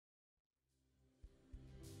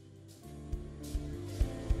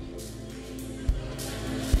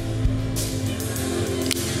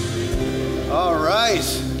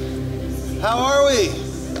How are we?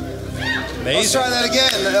 Amazing. Let's try that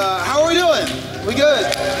again. How are we doing? We good?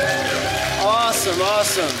 Awesome.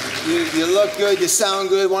 You look good, you sound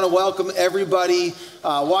good. Want to welcome everybody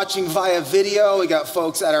watching via video. We got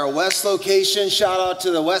folks at our West location. Shout out to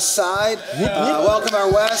the West Side. Welcome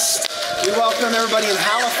our West. We welcome everybody in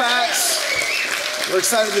Halifax. We're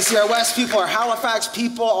excited to see our West people, our Halifax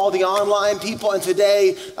people, all the online people, and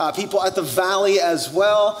today, people at the Valley as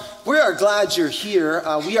well. We are glad you're here.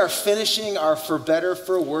 We are finishing our For Better,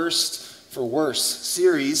 For Worse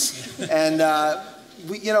series. And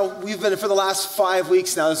we've been for the last 5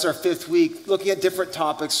 weeks now, this is our 5th week, looking at different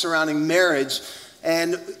topics surrounding marriage.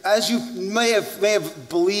 And as you may have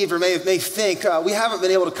believed or may think, we haven't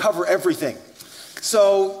been able to cover everything.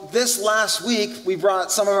 So this last week, we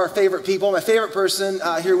brought some of our favorite people. My favorite person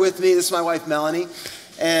here with me, this is my wife, Melanie.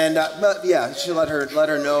 And you should let her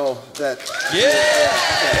know that. Yeah!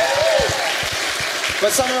 Okay.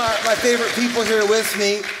 But some of my favorite people here with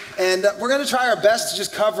me. And we're going to try our best to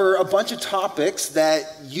just cover a bunch of topics that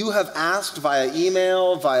you have asked via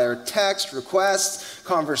email, via text, requests,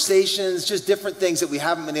 conversations, just different things that we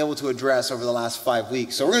haven't been able to address over the last 5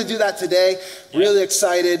 weeks. So we're going to do that today. Really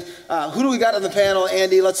excited. Who do we got on the panel?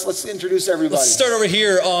 Andy, let's introduce everybody. Let's start over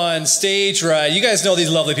here on stage, right? You guys know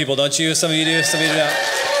these lovely people, don't you? Some of you do, some of you don't.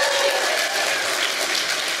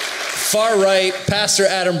 Far right, Pastor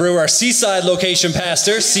Adam Brewer, our Seaside location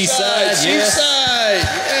pastor. Seaside, yes.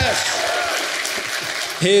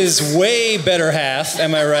 His way better half,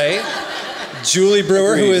 am I right? Julie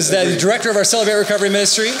Brewer, who is the director of our Celebrate Recovery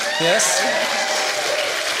Ministry. Yes.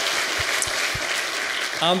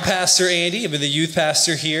 I'm Pastor Andy. I've been the youth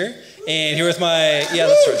pastor here. And here with my,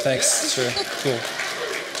 that's right, thanks. Sure, cool.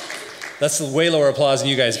 That's way lower applause than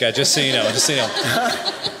you guys got, just so you know.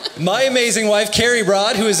 My amazing wife, Carrie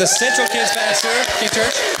Broad, who is a Central Kids pastor, Kid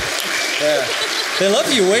Church. Yeah. They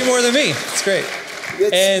love you way more than me. It's great.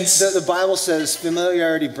 The Bible says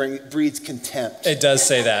familiarity breeds contempt. It does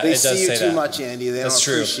say that. They see you too much, Andy. They don't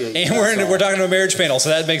appreciate you. And we're talking to a marriage panel, so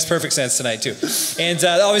that makes perfect sense tonight too. And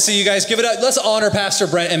obviously, you guys give it up. Let's honor Pastor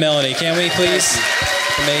Brent and Melanie, can we, please?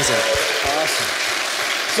 Amazing. Awesome.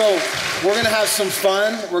 So we're going to have some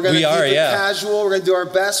fun. We're going to keep it casual. We're going to do our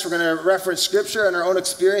best. We're going to reference scripture and our own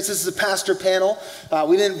experience. This is a pastor panel.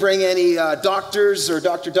 We didn't bring any doctors or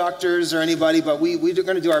doctors or anybody, but we're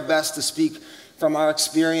going to do our best to speak from our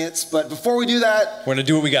experience. But before we do that, we're going to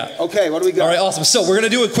do what we got. Okay, what do we got? All right, awesome. So we're going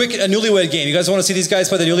to do a newlywed game. You guys want to see these guys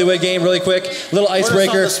play the newlywed game really quick? Little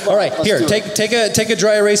icebreaker. All right, here, take a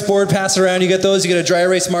dry erase board, pass it around. You get those, you get a dry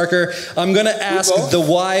erase marker. I'm going to ask the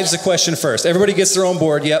wives a question first. Everybody gets their own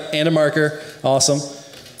board, and a marker. Awesome.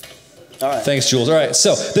 All right. Thanks, Jules. All right,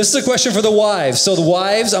 so this is a question for the wives. So the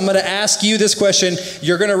wives, I'm going to ask you this question.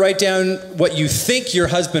 You're going to write down what you think your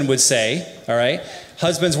husband would say, all right?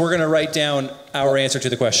 Husbands, we're going to write down our answer to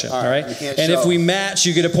the question, all right? And if we match,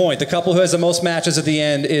 you get a point. The couple who has the most matches at the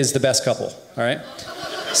end is the best couple, all right?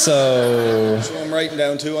 So I'm writing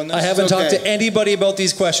down two on this? I haven't talked to anybody about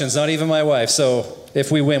these questions, not even my wife. So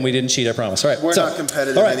if we win, we didn't cheat, I promise. All right. We're not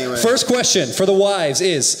competitive anyway. First question for the wives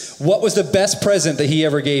is, what was the best present that he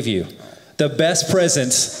ever gave you? The best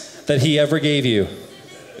present that he ever gave you.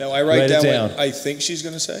 Now I write down what I think she's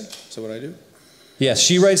going to say. Is that what I do? Yes,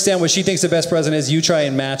 she writes down what she thinks the best present is. You try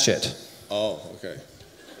and match it. Oh, okay.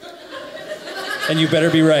 And you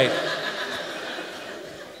better be right.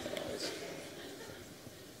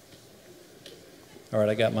 All right,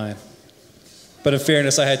 I got mine. But in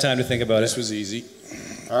fairness, I had time to think about it. This was easy.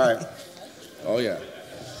 All right. Oh, yeah.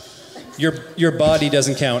 Your body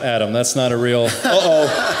doesn't count, Adam. That's not a real...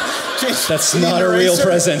 That's not a real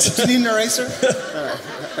present. Do you need an eraser? All right.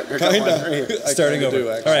 Starting over.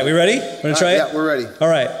 All right, we ready? We're going to try it? Yeah, we're ready. All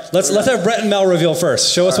right, let's have Brett and Mel reveal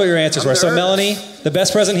first. Show us what your answers were. So Melanie, the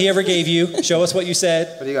best present he ever gave you. Show us what you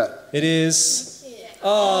said. What do you got? It is...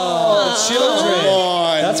 the children.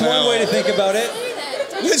 That's one way to think about it.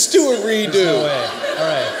 Let's do a redo. No way. All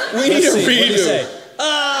right. We need a redo. What do you say?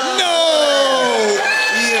 No!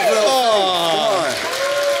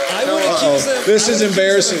 I would accuse them. This is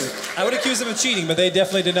embarrassing. I would accuse them of cheating, but they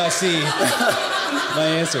definitely did not see my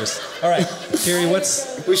answers. All right, Carrie,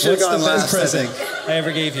 what's the best present I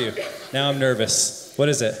ever gave you? Now I'm nervous. What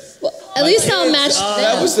is it? Well, at least I'll match them.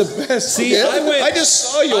 That was the best. See, I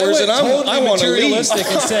just saw yours, and I want to leave. And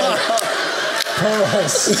said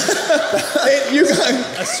pearls. You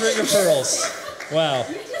got a string of pearls. Wow.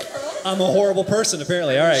 I'm a horrible person,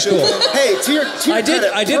 apparently. All right, cool. Hey, to your I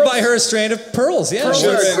did buy her a strand of pearls. Yeah, pearls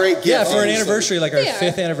are a great gift. Yeah, for an anniversary, like our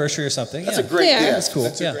 5th anniversary or something. That's a great gift. That's cool.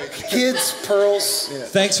 Kids, pearls. Yeah.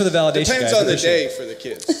 Thanks for the validation, Depends guys. on the day for the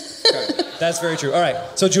kids. That's very true. All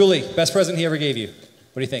right, so Julie, best present he ever gave you?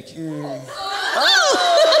 What do you think? Oh,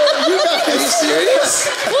 Are you serious?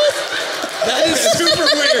 That is super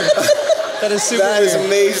weird. That is super That weird. is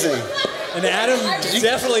amazing. And Adam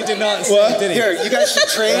definitely did not say it, did he? Here, you guys should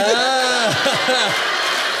trade.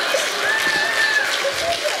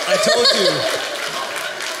 I told you.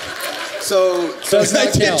 So Does I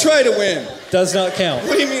not did count. try to win. Does not count.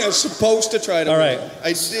 What do you mean I was supposed to try to All win? right.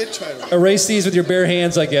 I did try to win. Erase these with your bare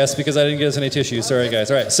hands, I guess, because I didn't get us any tissues. Sorry,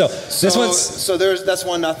 guys. All right, so this one's that's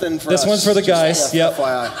 1-0 for This us. one's for the guys, Just yep.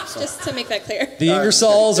 FYI. So. Just to make that clear. the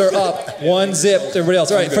Ingersolls are up 1-0. Everybody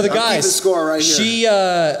else. All right, for the I'll keep guys. the score right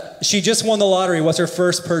here. She just won the lottery. What's her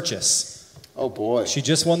first purchase? Oh boy. She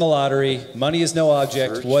just won the lottery. Money is no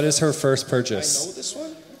object. Search. What is her first I purchase? know this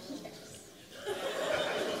one?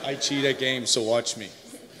 I cheat at games, so watch me.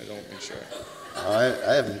 I don't make sure. I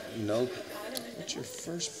have no. What's your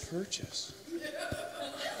first purchase?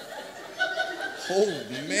 Holy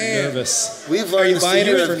man. Nervous. We've Are learned you the buying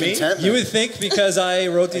secret it of for me? contentment. You would think because I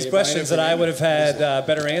wrote these you buying questions it for that I me? would have had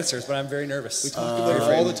better answers, but I'm very nervous. We talk about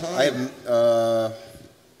it all the time. I have.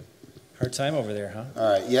 Hard time over there, huh?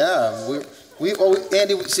 All right. Yeah.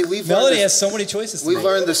 Andy. See, we've Melody learned has so many choices. we've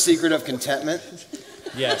learned the secret of contentment.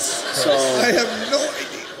 Yes. So I have no idea.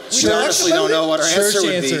 we honestly don't know what our Church answer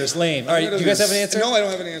would answers, be. lame. All right, you guys have an answer? No, I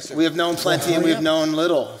don't have an answer. We have known plenty and we've known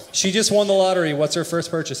little. She just won the lottery. What's her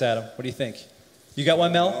first purchase, Adam? What do you think? You got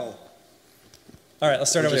one, Mel? No. All right,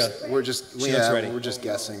 let's start over here. We're just She looks ready. we're just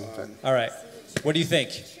guessing. But All right. What do you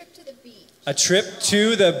think? A trip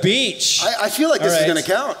to the beach. I feel like this All is right. going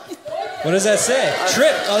to count. What does that say?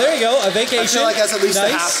 Trip. Oh, there you go. A vacation. I feel like that's at least a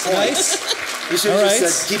nice, half point. Nice. You should All have right.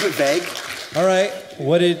 just said keep it vague. All right.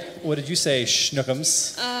 What did you say,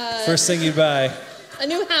 Schnookums? First thing you'd buy? A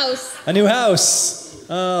new house. A new house.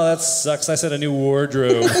 Oh, that sucks. I said a new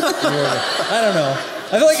wardrobe. I don't know.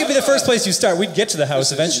 I feel like it'd be the first place you start. We'd get to the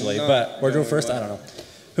house eventually, but wardrobe first? I don't know.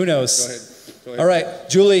 Who knows? Go ahead. All right,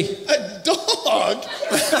 Julie. A dog?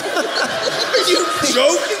 Are you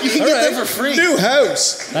joking? You can All get right. them for free. New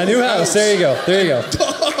house. A new house. There you go. There you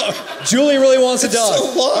go. Julie really wants a dog. a All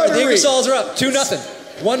right, the lottery. Ingersolls are up 2-0.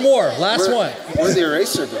 One more. Last one. Where'd the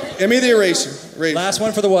eraser go? Give me the eraser. Last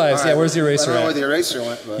one for the wives. All Yeah, right, where's the I eraser don't know where at? the eraser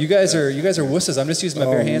went, but You guys are wusses. I'm just using my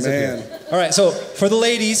bare hands. up man. here. All right, so for the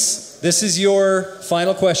ladies, this is your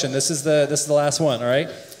final question. This is the last one. All right.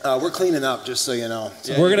 we're cleaning up, just so you know.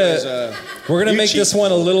 So we're gonna you make cheat. this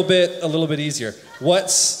one a little bit easier.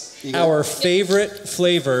 What's our favorite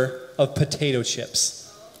flavor of potato chips?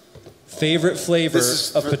 Favorite flavor This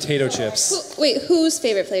is of for- potato chips. Wait, whose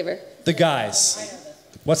favorite flavor? The guys.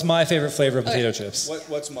 What's my favorite flavor of potato chips?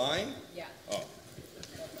 What's mine? Yeah. Oh.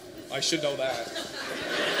 I should know that.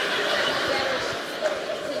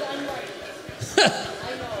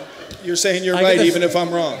 You're saying you're I get right the- even if I'm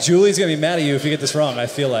wrong. Julie's gonna be mad at you if you get this wrong. I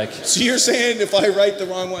feel like. So you're saying if I write the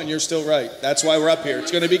wrong one, you're still right. That's why we're up here. It's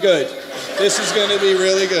going to be good. This is going to be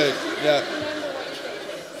really good. Yeah.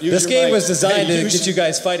 Use This your game mic. was designed Yeah, to use- get you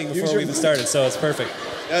guys fighting before your we even mic. started, so it's perfect.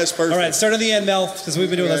 That's perfect. All right, start on the end, Mel, because we've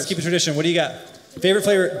been doing. Let's keep it tradition. What do you got? Favorite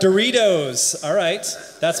flavor? Doritos. All right,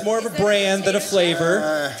 that's more of a brand than a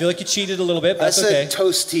flavor. I feel like you cheated a little bit. But I that's said okay.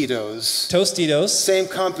 Tostitos. Tostitos. Same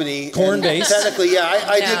company. and Corn-based. Technically, yeah,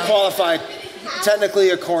 I did No. qualify. Technically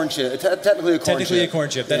a corn chip. Technically a corn Technically chip. a corn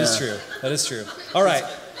chip. That is Yeah. true. That is true. All right,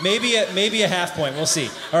 maybe a half point. We'll see.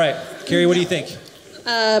 All right, Carrie, what do you think?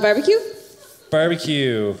 Barbecue?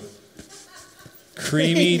 Barbecue.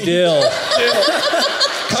 Creamy dill.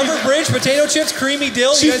 Covered Bridge potato chips, creamy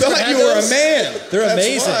dill. She You guys ever thought had you were those? a man. They're That's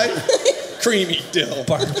amazing. why. Creamy dill.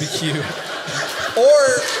 Barbecue.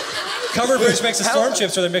 Or Covered Bridge makes the storm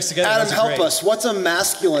chips where they're mixed together. Adam, Those are help great. us. What's a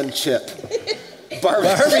masculine chip? Barbecue.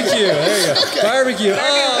 Barbecue. There you go. Barbecue.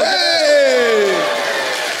 Oh,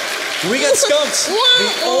 Hey! we got skunked.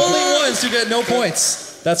 The only ones who got no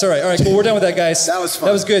points. That's all right. All right, cool. We're done with that, guys. That was fun.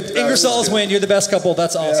 That was good. That was Ingersolls good. win. You're the best couple.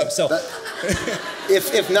 That's awesome. So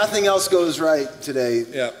If nothing else goes right today,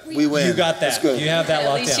 Yeah. we win. you got That's that. good. You have that At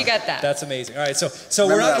locked least down. you got that. That's amazing. All right, so we're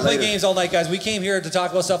Remember not that gonna play later. games all night, guys. We came here to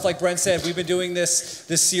talk about stuff like Brent said. We've been doing this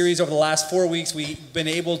series over the last 4 weeks. We've been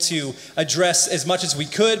able to address as much as we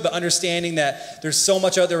could, but understanding that there's so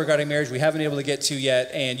much out there regarding marriage we haven't been able to get to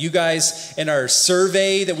yet. And you guys, in our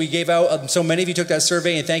survey that we gave out, so many of you took that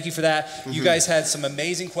survey, and thank you for that. You guys had some amazing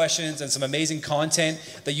amazing questions and some amazing content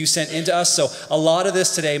that you sent into us. So a lot of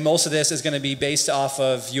this today, most of this is going to be based off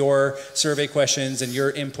of your survey questions and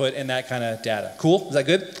your input and that kind of data. Cool? Is that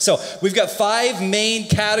good? So we've got 5 main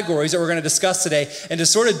categories that we're going to discuss today. And to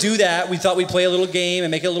sort of do that, we thought we'd play a little game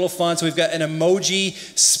and make it a little fun. So we've got an emoji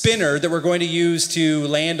spinner that we're going to use to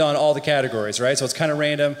land on all the categories, right? So it's kind of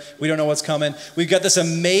random. We don't know what's coming. We've got this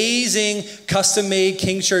amazing custom-made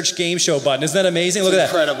King Church game show button. Isn't that amazing? Look at that.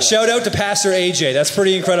 Incredible. Shout out to Pastor AJ. That's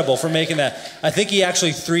pretty incredible for making that. I think he actually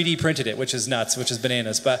 3D printed it, which is nuts, which is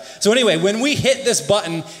bananas. But so anyway, when we hit this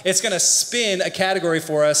button, it's going to spin a category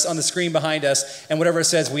for us on the screen behind us, and whatever it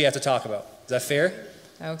says, we have to talk about. Is that fair?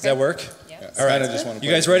 Okay. Does that work? Yep. All right. I just want to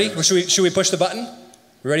You guys ready? Or should we push the button?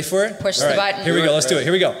 We ready for it? Push All the right. button. Here we go. Let's do it.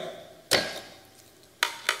 Here we go.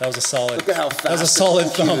 That was a solid. Look at how fast That was a solid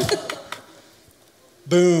thumb.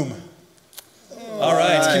 Boom. All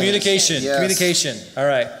right. Nice. Communication. Yes. Communication. All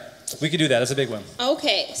right. We can do that. That's a big one.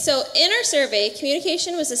 Okay, so in our survey,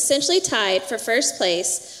 communication was essentially tied for first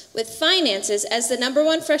place with finances as the number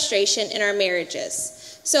one frustration in our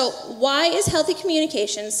marriages. So why is healthy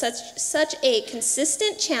communication such a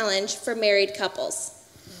consistent challenge for married couples?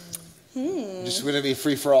 Just going to be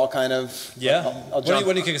free for all kind of. Yeah. I'll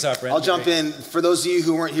When do you kick us off, Brent? I'll jump in. For those of you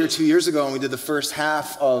who weren't here 2 years ago when we did the first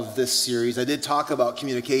half of this series, I did talk about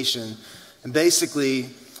communication. And basically,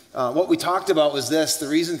 what we talked about was this: the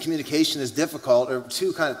reason communication is difficult are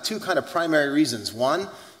two kind of primary reasons. One,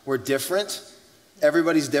 we're different.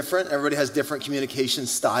 Everybody's different. Everybody has different communication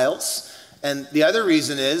styles. And the other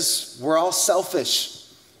reason is we're all selfish.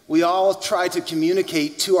 We all try to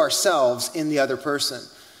communicate to ourselves in the other person.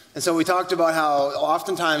 And so we talked about how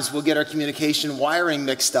oftentimes we'll get our communication wiring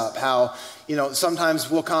mixed up, how, sometimes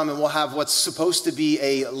we'll come and we'll have what's supposed to be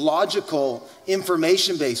a logical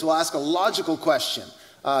information base. We'll ask a logical question.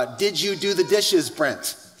 Did you do the dishes,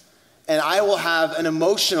 Brent? And I will have an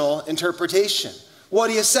emotional interpretation. What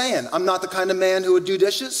are you saying? I'm not the kind of man who would do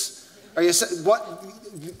dishes? Are you saying, what?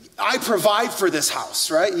 I provide for this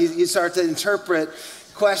house, right? You start to interpret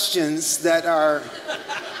questions that are...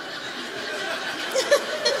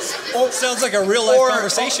 Sounds like a real life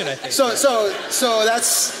conversation, I think. So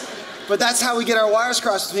that's how we get our wires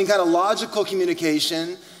crossed between kind of logical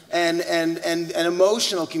communication and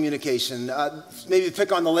emotional communication. Maybe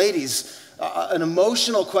pick on the ladies. An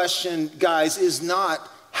emotional question, guys, is not,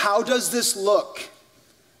 how does this look?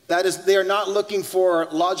 That is, they are not looking for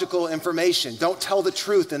logical information. Don't tell the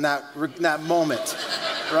truth in that moment,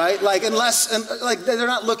 right? They're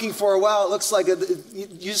not looking for, well, it looks like, you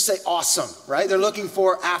just say awesome, right? They're looking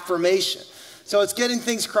for affirmation. So it's getting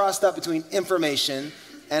things crossed up between information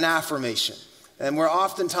and affirmation. And we're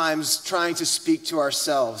oftentimes trying to speak to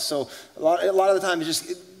ourselves. So a lot of the time,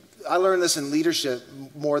 I learned this in leadership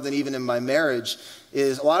more than even in my marriage,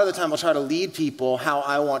 is a lot of the time I'll try to lead people how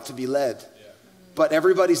I want to be led. But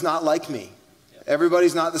everybody's not like me.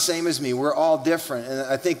 Everybody's not the same as me. We're all different. And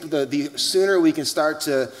I think the sooner we can start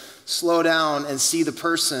to slow down and see the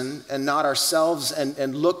person and not ourselves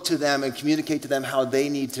and look to them and communicate to them how they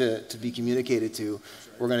need to be communicated to,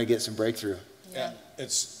 we're going to get some breakthrough. Yeah,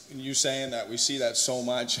 it's you saying that. We see that so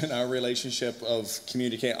much in our relationship of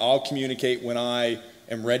communicate. I'll communicate when I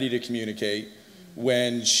am ready to communicate,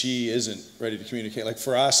 when she isn't ready to communicate. Like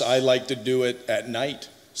for us, I like to do it at night.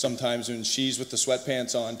 Sometimes when she's with the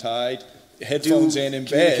sweatpants on tied, headphones in bed.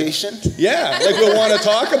 Communication? Yeah, like we'll want to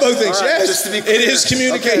talk about things. All right, yes, just to be clear. It is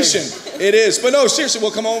communication. Okay. It is. But no, seriously,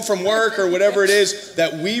 we'll come home from work or whatever it is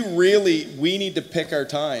that we need to pick our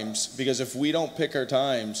times, because if we don't pick our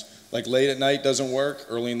times, like late at night doesn't work,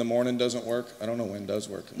 early in the morning doesn't work. I don't know when does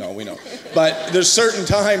work. No, we know. But there's certain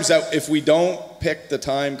times that if we don't pick the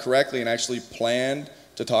time correctly and actually plan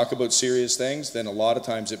to talk about serious things, then a lot of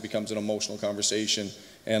times it becomes an emotional conversation.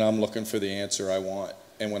 And I'm looking for the answer I want.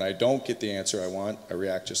 And when I don't get the answer I want, I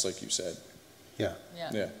react just like you said. Yeah.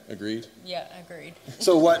 Yeah, agreed? Yeah, agreed.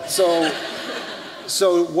 So what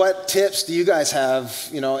tips do you guys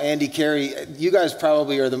have? Andy, Carrie, you guys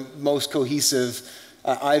probably are the most cohesive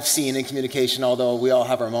I've seen in communication, although we all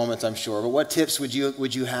have our moments, I'm sure. But what tips would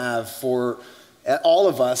you have for all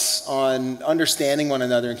of us on understanding one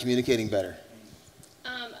another and communicating better?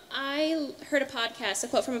 I heard a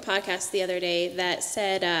quote from a podcast the other day that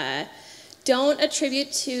said, don't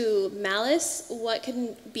attribute to malice what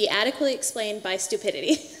can be adequately explained by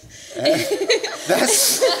stupidity. That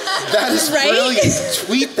is Right? brilliant.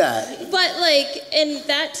 Tweet that. But and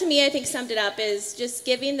that to me I think summed it up, is just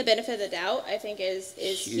giving the benefit of the doubt, I think is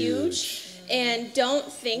huge. and don't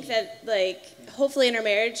think that, like, hopefully in our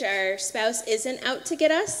marriage our spouse isn't out to get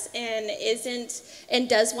us and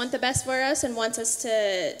does want the best for us and wants us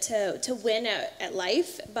to win at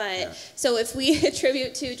life. But so if we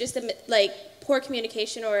attribute to just like poor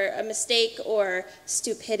communication or a mistake or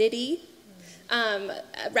stupidity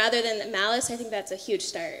rather than malice, I think that's a huge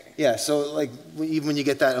start. Yeah, so like even when you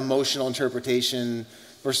get that emotional interpretation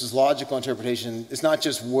versus logical interpretation, it's not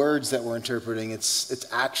just words that we're interpreting, it's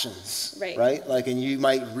actions, right? Like, and you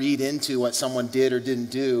might read into what someone did or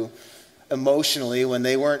didn't do emotionally when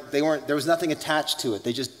they weren't, there was nothing attached to it.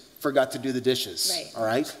 They just forgot to do the dishes, all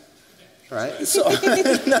right? So, and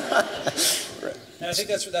I think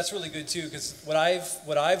that's really good too, because what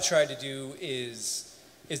I've tried to do is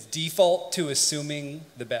default to assuming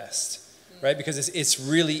the best. Right? Because it's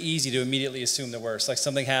really easy to immediately assume the worst. Like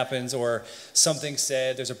something happens or something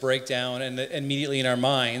said, there's a breakdown, and immediately in our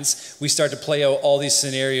minds, we start to play out all these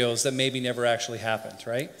scenarios that maybe never actually happened,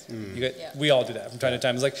 right? We all do that from time to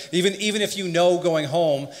time. It's like, even if you know going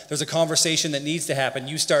home, there's a conversation that needs to happen,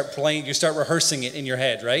 you start rehearsing it in your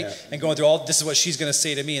head, right? And going through this is what she's gonna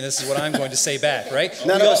say to me, and this is what I'm going to say back, right?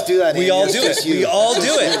 None of us do that. We all do it. We all do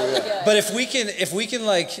it. But if we can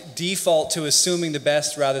like default to assuming the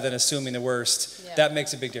best rather than assuming the worst, that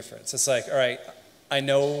makes a big difference. It's like, all right, I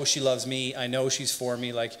know she loves me. I know she's for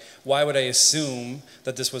me. Like, why would I assume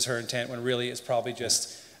that this was her intent when really it's probably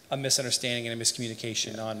just a misunderstanding and a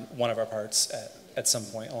miscommunication on one of our parts at some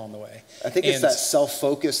point along the way. I think it's that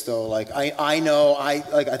self-focus though. Like I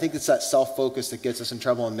think it's that self-focus that gets us in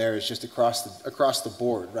trouble in marriage just across the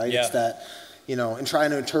board, right? It's that, and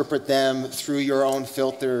trying to interpret them through your own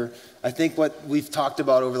filter. I think what we've talked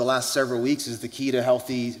about over the last several weeks is the key to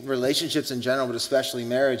healthy relationships in general, but especially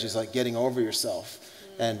marriage, is like getting over yourself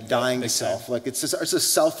and dying to self. Like it's a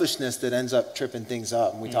selfishness that ends up tripping things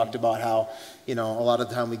up. And we talked about how, a lot of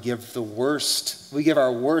the time we give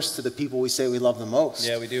our worst to the people we say we love the most.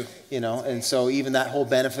 Yeah, we do. And so even that whole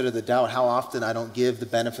benefit of the doubt, how often I don't give the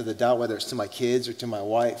benefit of the doubt, whether it's to my kids or to my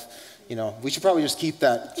wife. We should probably just keep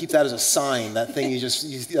that as a sign. That thing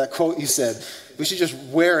that quote you said. We should just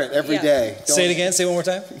wear it every day. Say it again. Say it one more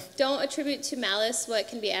time. Don't attribute to malice what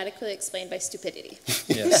can be adequately explained by stupidity.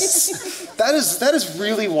 Yes. that is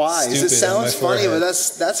really wise. Stupid, it sounds funny, but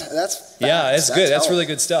that's yeah, it's good. That's really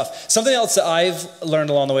good stuff. Something else that I've learned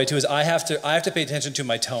along the way too is I have to pay attention to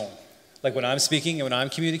my tone. Like when I'm speaking and when I'm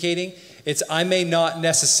communicating, I may not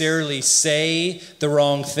necessarily say the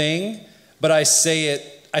wrong thing, but I say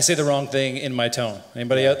the wrong thing in my tone.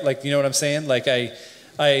 Anybody else, like, you know what I'm saying? Like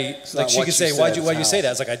she could say, why'd you say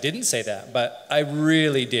that? It's like, I didn't say that, but I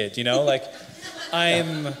really did, like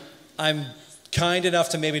I'm kind enough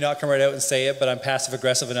to maybe not come right out and say it, but I'm passive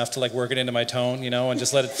aggressive enough to like work it into my tone, and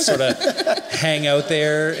just let it sort of hang out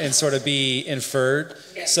there and sort of be inferred.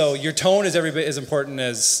 So your tone is every bit as important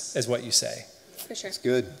as what you say. For sure. It's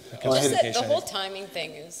good. The whole timing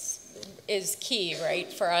thing is key,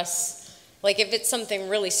 right? For us. Like if it's something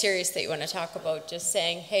really serious that you want to talk about, just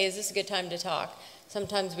saying, hey, is this a good time to talk?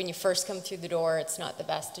 Sometimes when you first come through the door, it's not the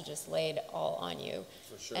best to just lay it all on you.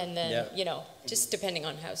 For sure. And then, just depending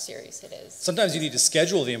on how serious it is. Sometimes you need to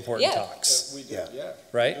schedule the important talks. We do,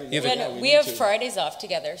 Right? We have Fridays off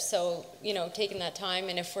together, so, taking that time,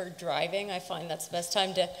 and if we're driving, I find that's the best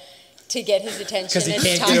time to get his attention and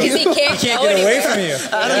talk, because he can't get away from you.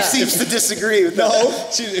 Adam seems to disagree with that.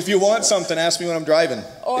 No, if you want something, ask me when I'm driving.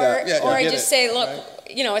 Or I just say, look,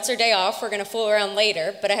 it's our day off. We're going to fool around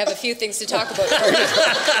later, but I have a few things to talk about first.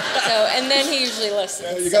 And then he usually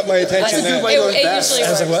listens. You got my attention. That's a good way to invest. Usually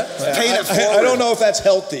I was like, what? I don't know if that's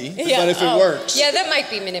healthy, but if it works. Yeah, that might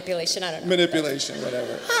be manipulation. I don't know. Manipulation,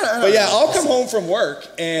 whatever. But yeah, I'll come home from work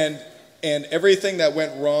and everything that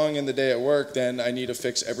went wrong in the day at work, then I need to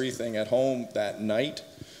fix everything at home that night.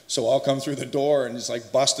 So I'll come through the door and it's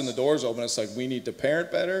like busting the doors open. It's like, we need to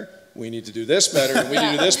parent better. We need to do this better. And we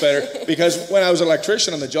need to do this better. Because when I was an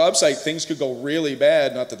electrician on the job site, things could go really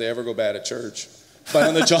bad. Not that they ever go bad at church, but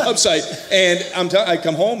on the job site. And I'd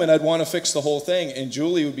come home and I'd want to fix the whole thing. And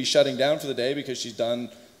Julie would be shutting down for the day because she's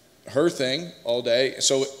done her thing all day.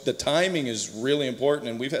 So the timing is really important.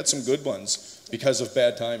 And we've had some good ones because of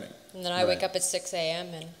bad timing. And then I wake up at 6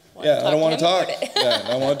 a.m. and I don't want to talk.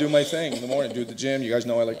 I want to do my thing in the morning, do the gym. You guys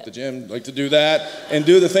know I like the gym, like to do that and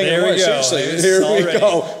do the thing. There we go. Seriously, here we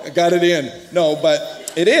go. I got it in. No,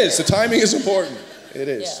 but it is. The timing is important. It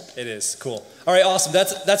is. Yeah. It is. Cool. All right, awesome.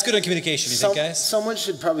 That's good on communication, you think, guys? Someone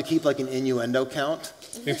should probably keep like an innuendo count.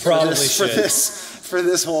 We probably for should. For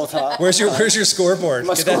this whole talk. Where's your scoreboard?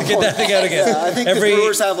 Get that thing out again. Yeah, I think the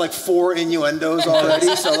Brewers have like 4 innuendos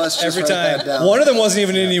already, so let's just every write time. that down. One of them wasn't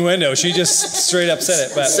even an innuendo. She just straight up said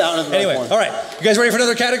it. But Sounded like anyway, one. all right. You guys ready for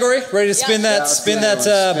another category? Ready to spin that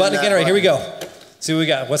button again? All right, here we go. See what we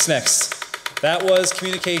got. What's next? That was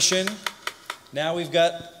communication. Now we've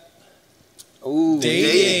got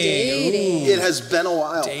dating. It has been a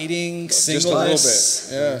while. Dating, Just a little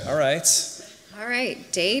singleness. bit. Yeah. All right. All right,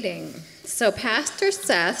 dating. So Pastor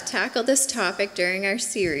Seth tackled this topic during our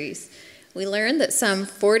series. We learned that some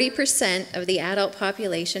 40% of the adult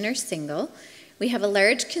population are single. We have a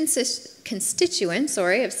large constituent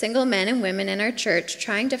of single men and women in our church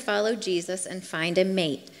trying to follow Jesus and find a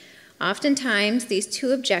mate. Oftentimes, these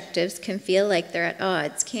two objectives can feel like they're at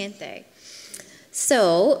odds, can't they?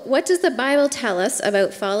 So, what does the Bible tell us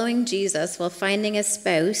about following Jesus while finding a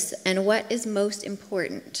spouse, and what is most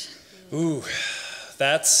important? Ooh,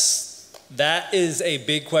 that is a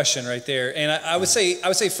big question right there. And I would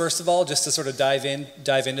say first of all, just to sort of dive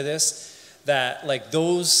into this, that like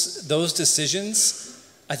those decisions,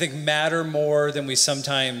 I think matter more than we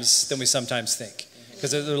sometimes think.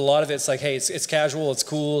 Because there's a lot of it's like, hey, it's casual, it's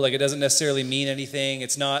cool, like it doesn't necessarily mean anything,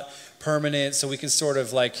 it's not permanent, so we can sort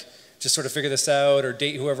of like just sort of figure this out, or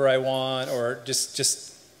date whoever I want, or just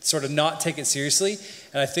sort of not take it seriously.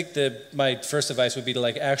 And I think my first advice would be to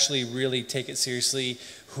like actually really take it seriously,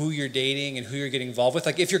 who you're dating and who you're getting involved with.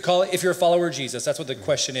 Like if you're a follower of Jesus, that's what the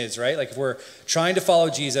question is, right? Like if we're trying to follow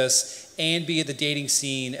Jesus and be at the dating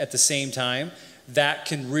scene at the same time, that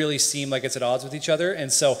can really seem like it's at odds with each other.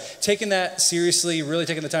 And so taking that seriously, really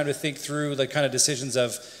taking the time to think through the kind of decisions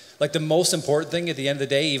of like the most important thing at the end of the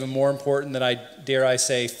day, even more important than I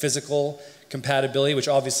say physical compatibility, which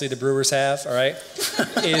obviously the Brewers have, all right,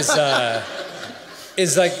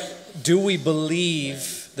 is like, do we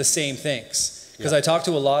believe the same things? Because I talk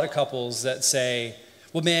to a lot of couples that say,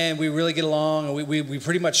 well, man, we really get along, and we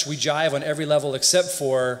pretty much, we jive on every level except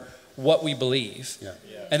for what we believe. Yeah.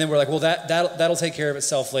 And then we're like, well, that'll take care of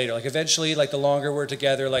itself later. Like eventually, like the longer we're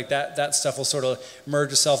together, like that stuff will sort of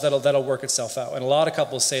merge itself. That'll work itself out. And a lot of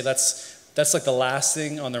couples say that's like the last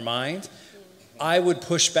thing on their mind. I would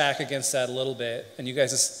push back against that a little bit, and you guys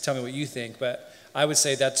just tell me what you think. But I would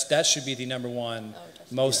say that should be the number one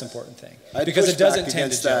most important thing, because it doesn't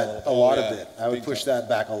tend to gel a lot of it. I would push that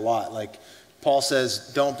back a lot. Like Paul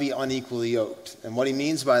says, don't be unequally yoked, and what he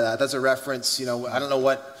means by that's a reference. I don't know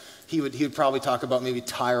what. He would probably talk about maybe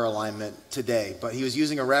tire alignment today, but he was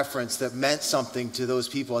using a reference that meant something to those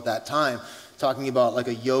people at that time, talking about like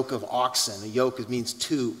a yoke of oxen. A yoke means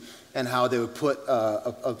two, and how they would put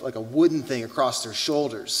like a wooden thing across their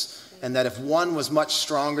shoulders, and that if one was much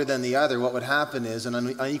stronger than the other, what would happen is an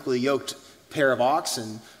unequally yoked pair of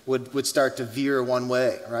oxen would start to veer one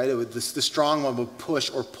way, right? The strong one would push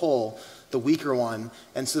or pull the weaker one.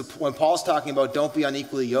 And so when Paul's talking about don't be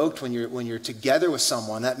unequally yoked when you're together with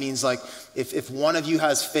someone, that means like if one of you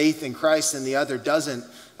has faith in Christ and the other doesn't,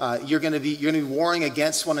 you're going to be warring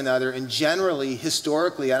against one another. And generally,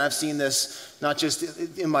 historically, and I've seen this not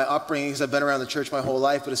just in my upbringing, because I've been around the church my whole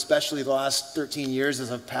life, but especially the last 13 years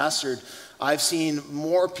as I've pastored, I've seen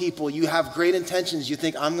more people, you have great intentions, you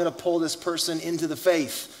think, I'm going to pull this person into the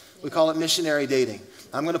faith. We call it missionary dating.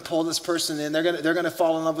 I'm going to pull this person in. They're going to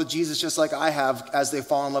fall in love with Jesus just like I have as they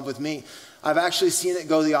fall in love with me. I've actually seen it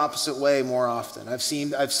go the opposite way more often. I've seen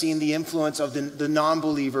the influence of the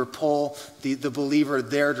non-believer pull the believer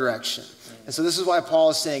their direction. And so this is why Paul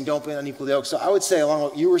is saying don't be unequally yoked. So I would say, along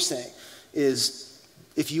what you were saying, is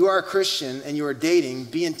if you are a Christian and you are dating,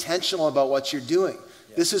 be intentional about what you're doing.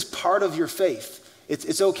 Yeah. This is part of your faith.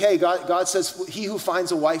 It's okay. God says he who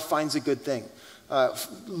finds a wife finds a good thing.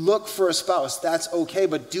 Look for a spouse, that's okay,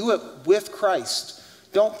 but do it with Christ.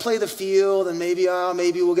 Don't play the field and maybe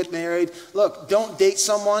we'll get married. Look, don't date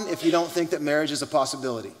someone if you don't think that marriage is a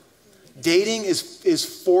possibility. Dating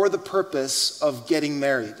is for the purpose of getting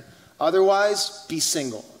married. Otherwise, be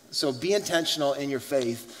single. So be intentional in your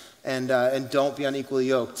faith and don't be unequally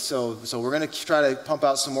yoked. So we're going to try to pump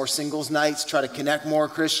out some more singles nights, try to connect more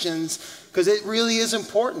Christians, because it really is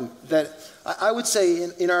important that I would say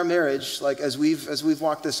in our marriage, like as we've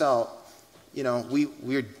walked this out,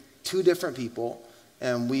 we're two different people,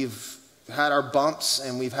 and we've had our bumps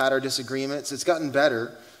and we've had our disagreements. It's gotten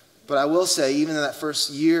better, but I will say even in that first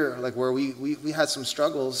year, like where we had some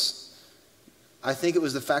struggles, I think it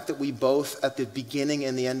was the fact that we both at the beginning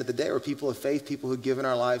and the end of the day were people of faith, people who'd given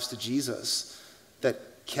our lives to Jesus,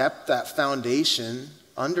 that kept that foundation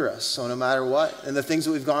under us. So no matter what, and the things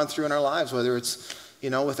that we've gone through in our lives, whether it's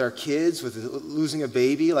with our kids, with losing a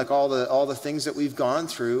baby, like all the things that we've gone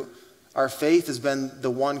through, our faith has been the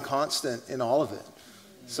one constant in all of it.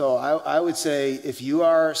 So I would say if you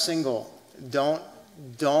are single, don't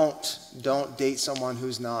date someone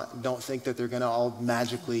who's not. Don't think that they're going to all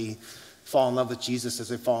magically fall in love with Jesus as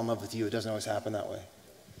they fall in love with you. It doesn't always happen that way.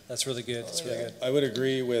 That's really good. That's really good. I would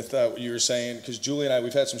agree with what you were saying, because Julie and I,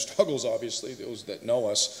 we've had some struggles, obviously, those that know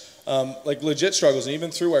us, like legit struggles, and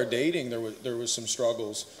even through our dating, there was some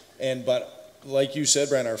struggles. But like you said,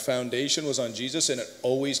 Brian, our foundation was on Jesus, and it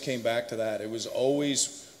always came back to that. It was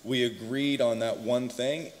always, we agreed on that one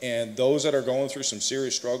thing, and those that are going through some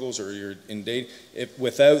serious struggles, or you're in dating, if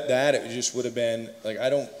without that, it just would have been like, I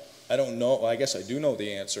don't know. Well, I guess I do know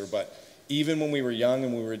the answer, but even when we were young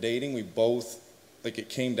and we were dating, we both, like, it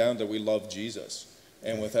came down to we loved Jesus,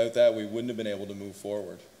 and without that, we wouldn't have been able to move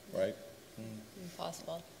forward, right?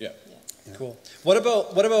 Impossible. Yeah. Cool. What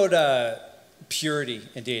about purity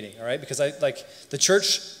in dating? All right, because the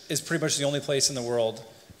church is pretty much the only place in the world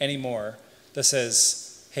anymore that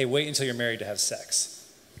says, "Hey, wait until you're married to have sex."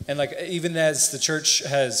 And like, even as the church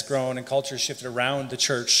has grown and culture shifted around the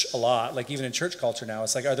church a lot, like even in church culture now,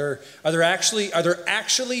 it's like, are there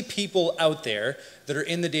actually people out there that are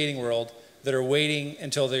in the dating world that are waiting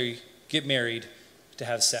until they get married to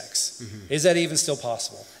have sex? Mm-hmm. Is that even still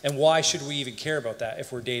possible? And why should we even care about that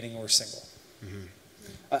if we're dating or single? Mm-hmm.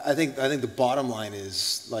 I think the bottom line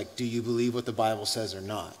is, like, do you believe what the Bible says or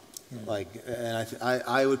not? Mm-hmm. Like, and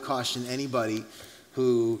I would caution anybody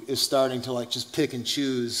who is starting to, like, just pick and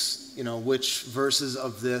choose, you know, which verses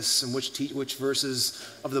of this and which verses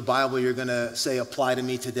of the Bible you're going to say apply to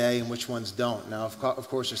me today and which ones don't. Now, of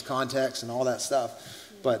course, there's context and all that stuff.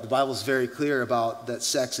 But the Bible is very clear about that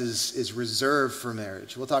sex is reserved for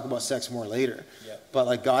marriage. We'll talk about sex more later. Yep. But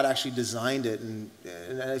like, God actually designed it. And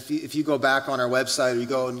if you go back on our website, or you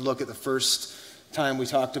go and look at the first time we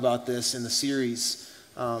talked about this in the series,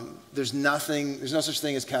 there's no such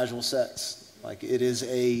thing as casual sex. Like, it is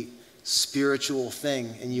a spiritual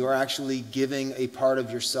thing, and you are actually giving a part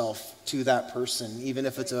of yourself to that person, even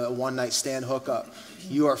if it's a one-night stand hookup.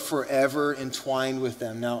 You are forever entwined with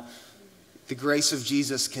them. Now, the grace of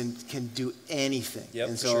Jesus can do anything. Yep,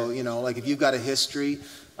 and so, sure. you know, like, if you've got a history,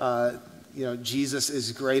 you know, Jesus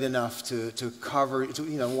is great enough to cover, to,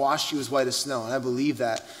 you know, wash you as white as snow. And I believe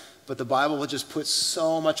that. But the Bible will just put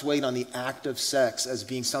so much weight on the act of sex as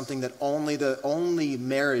being something that only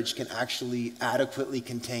marriage can actually adequately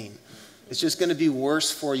contain. It's just going to be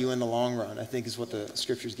worse for you in the long run, I think, is what the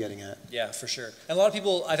scripture's getting at. Yeah, for sure. And a lot of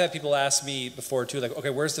people, I've had people ask me before too, like, okay,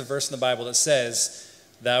 where's the verse in the Bible that says,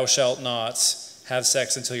 "Thou shalt not have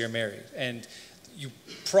sex until you're married"? And you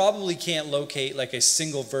probably can't locate like a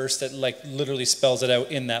single verse that like literally spells it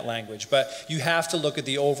out in that language. But you have to look at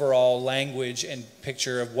the overall language and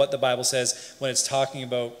picture of what the Bible says when it's talking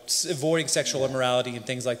about avoiding sexual immorality and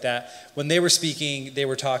things like that. When they were speaking, they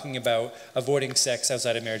were talking about avoiding sex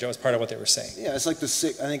outside of marriage. That was part of what they were saying. Yeah, it's like I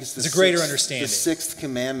think it's a greater understanding. The sixth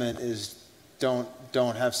commandment is don't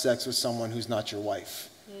have sex with someone who's not your wife.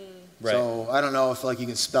 Right. So I don't know if like you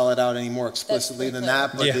can spell it out any more explicitly than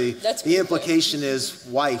that, but yeah. the implication is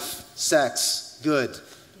wife, sex, good.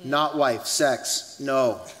 Not wife, sex,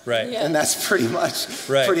 no. Right. Yeah. And that's pretty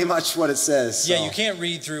much what it says. So. Yeah, you can't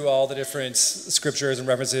read through all the different scriptures and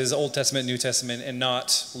references, Old Testament, New Testament, and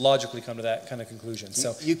not logically come to that kind of conclusion.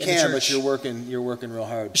 So you can, but you're working real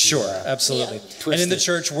hard. Sure, absolutely. Yeah. And in the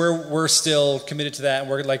church, we're still committed to that, and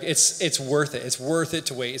we're like, it's worth it. It's worth it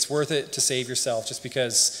to wait. It's worth it to save yourself, just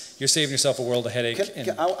because you're saving yourself a world of headache.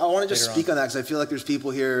 I want to just speak on that, because I feel like there's people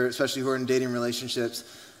here, especially who are in dating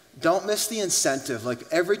relationships. Don't miss the incentive. Like,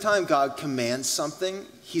 every time God commands something,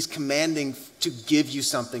 he's commanding to give you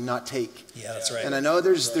something, not take. Yeah, that's right. And I know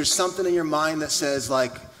there's something in your mind that says,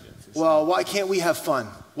 like, well, why can't we have fun?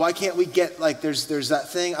 Why can't we get, like, there's that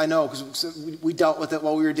thing. I know, because we dealt with it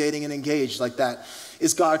while we were dating and engaged. Like, that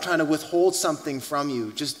is God trying to withhold something from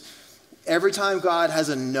you. Just every time God has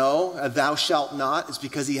a no, a thou shalt not, it's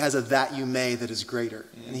because he has a that you may that is greater.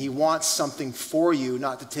 And he wants something for you,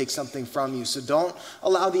 not to take something from you. So don't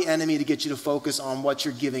allow the enemy to get you to focus on what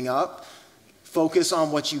you're giving up. Focus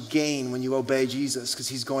on what you gain when you obey Jesus, because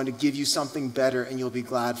he's going to give you something better and you'll be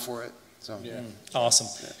glad for it. So Awesome.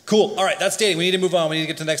 Yeah. Cool. All right, that's dating. We need to move on. We need to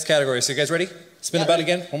get to the next category. So you guys ready? Spin the button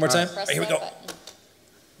again one more time. All right, here we go.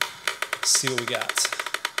 Let's see what we got.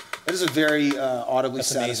 It is a very audibly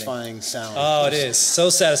satisfying sound. Oh, it is.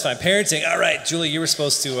 So satisfying. Parenting. All right, Julie, you were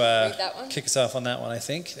supposed to kick us off on that one, I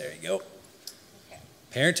think. There you go. Okay.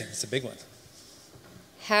 Parenting. It's a big one.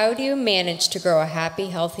 How do you manage to grow a happy,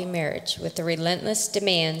 healthy marriage with the relentless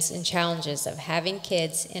demands and challenges of having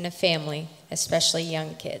kids in a family, especially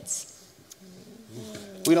young kids?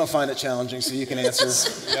 We don't find it challenging, so you can answer.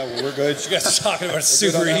 Yeah, well, we're good. You guys are talking about it.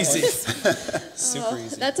 Super easy. Super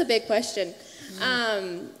easy. That's a big question.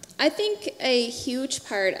 I think a huge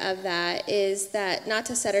part of that is that not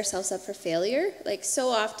to set ourselves up for failure. Like so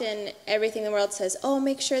often, everything in the world says, oh,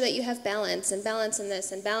 make sure that you have balance in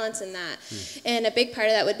this and balance in that. And a big part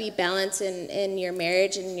of that would be balance in your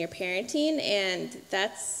marriage and in your parenting, and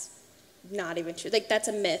that's not even true. Like that's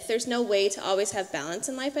a myth. There's no way to always have balance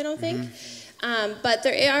in life, I don't think. But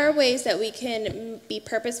there are ways that we can be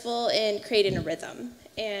purposeful in creating a rhythm,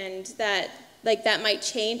 and that might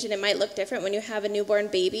change and it might look different when you have a newborn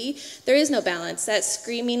baby. There is no balance. That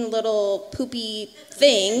screaming little poopy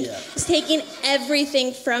thing is taking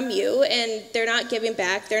everything from you, and they're not giving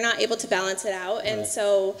back. They're not able to balance it out. And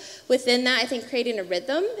so within that, I think creating a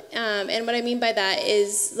rhythm, and what I mean by that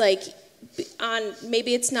is like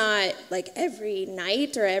maybe it's not like every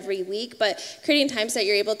night or every week, but creating times that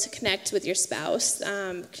you're able to connect with your spouse,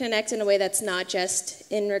 connect in a way that's not just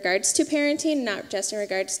in regards to parenting, not just in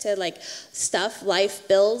regards to like stuff, life,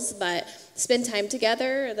 bills, but spend time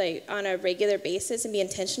together like on a regular basis and be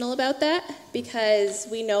intentional about that, because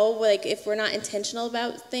we know like if we're not intentional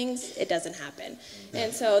about things, it doesn't happen.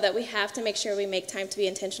 And so that we have to make sure we make time to be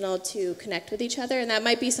intentional to connect with each other. And that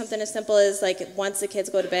might be something as simple as like once the kids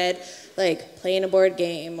go to bed, like playing a board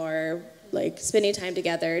game or like spending time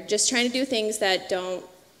together, just trying to do things that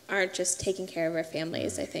aren't just taking care of our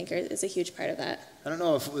families, I think is a huge part of that. I don't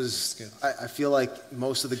know if it was, I feel like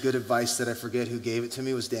most of the good advice that I forget who gave it to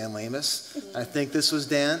me was Dan Lamus. I think this was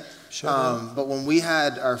Dan. But when we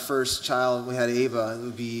had our first child, we had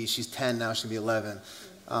Ava, she's 10 now, she's gonna be 11.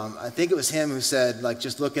 I think it was him who said, like,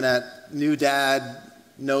 just looking at new dad,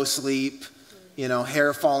 no sleep,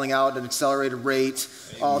 hair falling out at an accelerated rate,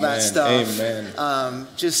 all that stuff. Amen.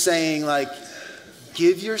 Just saying, like,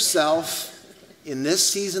 give yourself, in this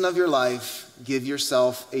season of your life, give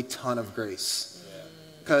yourself a ton of grace.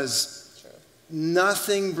 Because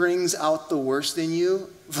nothing brings out the worst in you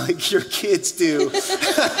like your kids do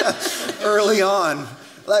early on.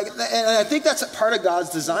 And I think that's a part of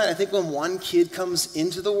God's design. I think when one kid comes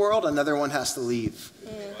into the world, another one has to leave.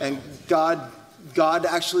 And God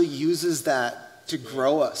actually uses that to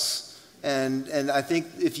grow us. And I think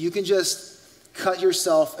if you can just cut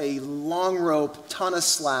yourself a long rope, ton of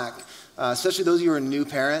slack, especially those of you who are new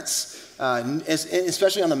parents,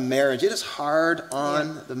 especially on the marriage. It is hard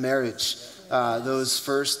on the marriage, those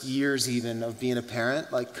first years even of being a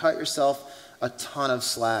parent. Like, cut yourself a ton of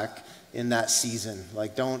slack in that season.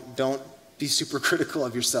 Like, don't be super critical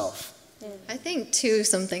of yourself. I think, too,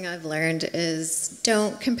 something I've learned is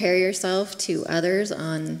don't compare yourself to others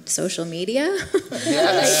on social media.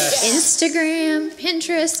 Yes. Like Instagram,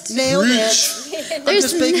 Pinterest. Nailed it. I'm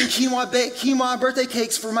just baking quinoa birthday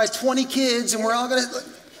cakes for my 20 kids, and we're all going to...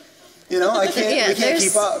 we can't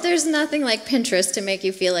keep up. There's nothing like Pinterest to make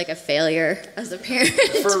you feel like a failure as a parent.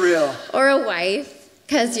 For real. Or a wife.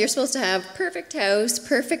 Because you're supposed to have perfect house,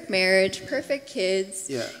 perfect marriage, perfect kids.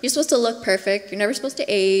 Yeah. You're supposed to look perfect. You're never supposed to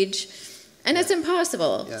age. And it's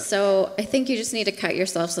impossible. Yeah. So I think you just need to cut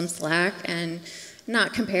yourself some slack and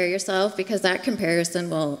not compare yourself, because that comparison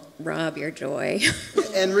will rob your joy.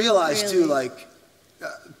 And realize, Really. too, like,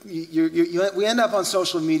 we end up on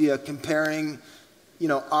social media comparing,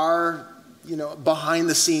 our, behind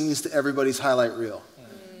the scenes to everybody's highlight reel.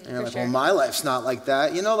 And you're like, well, my life's not like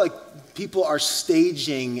that. Like, people are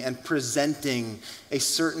staging and presenting a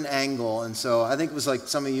certain angle. And so I think it was like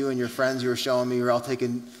some of you and your friends, you were showing me, you were all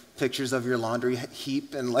taking pictures of your laundry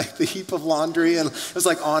heap and like the heap of laundry, and it was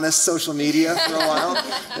like honest social media for a while.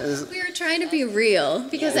 We were trying to be real,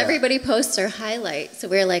 because everybody posts their highlights. So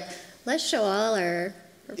we were like, let's show all our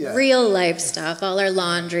real life stuff, all our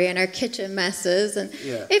laundry and our kitchen messes. And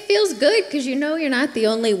it feels good, because you're not the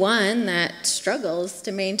only one that struggles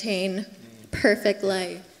to maintain perfect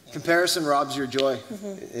life. Comparison robs your joy.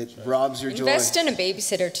 It robs your joy. Invest in a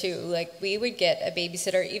babysitter too. Like, we would get a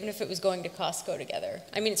babysitter even if it was going to Costco together.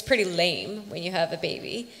 I mean, it's pretty lame when you have a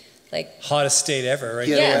baby. Like, hottest state ever, right?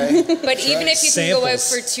 But even if you can go out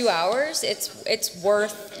Samples. for 2 hours, it's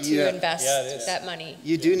worth to invest that money.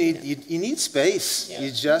 You do need you need space.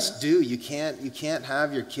 You just do. You can't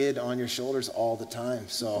have your kid on your shoulders all the time.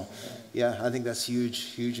 So I think that's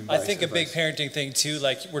huge advice. I think a big parenting thing too,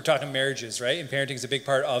 like we're talking marriages, right? And parenting is a big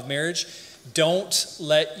part of marriage. Don't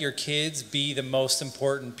let your kids be the most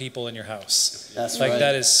important people in your house. That's like right.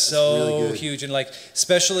 that is so really good. huge, and like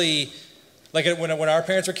especially. Like when our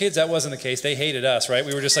parents were kids, that wasn't the case. They hated us, right?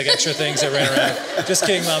 We were just like extra things that ran around. Just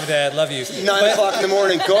kidding, Mom and Dad, love you. 9 o'clock in the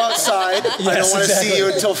morning, go outside. I don't want to see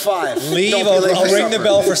you until 5. Leave, I'll ring the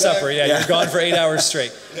bell for supper. Yeah, you're gone for 8 hours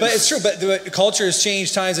straight. But it's true. But the culture has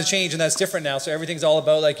changed, times have changed, and that's different now. So everything's all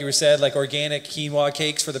about, like you were said, like organic quinoa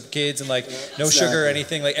cakes for the kids, and like no sugar or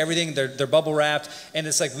anything. Like everything, they're bubble wrapped, and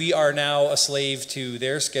it's like we are now a slave to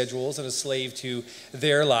their schedules and a slave to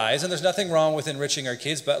their lives. And there's nothing wrong with enriching our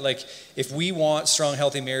kids, but like if we want strong,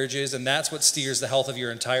 healthy marriages, and that's what steers the health of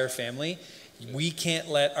your entire family, we can't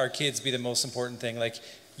let our kids be the most important thing. Like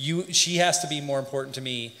she has to be more important to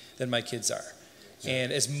me than my kids are.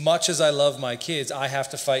 And as much as I love my kids, I have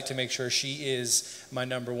to fight to make sure she is my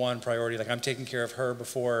number one priority. Like I'm taking care of her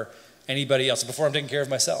before anybody else, before I'm taking care of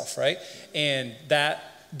myself, right? And that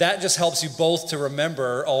just helps you both to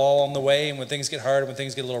remember all along the way, and when things get hard, when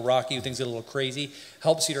things get a little rocky, when things get a little crazy,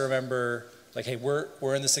 helps you to remember, like, hey,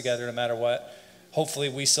 we're in this together no matter what. Hopefully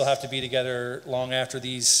we still have to be together long after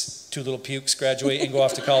these two little pukes graduate and go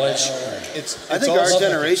off to college. I think our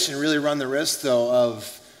generation really run the risk, though,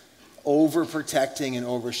 of overprotecting and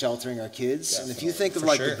over-sheltering our kids. Definitely. And if you think of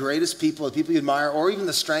the greatest people, the people you admire, or even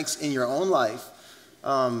the strengths in your own life,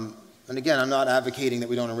 and again, I'm not advocating that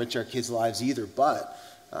we don't enrich our kids' lives either, but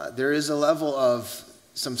there is a level of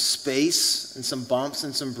some space and some bumps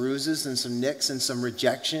and some bruises and some nicks and some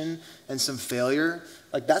rejection and some failure.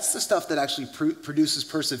 Like that's the stuff that actually produces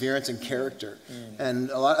perseverance and character.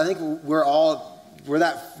 And I think we're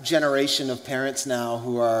that generation of parents now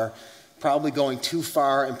who are probably going too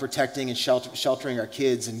far in protecting and sheltering our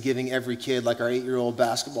kids and giving every kid, like our 8-year-old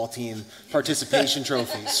babasketball team, participation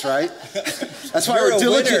trophies, right? That's why we're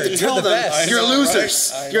diligent to tell them, you're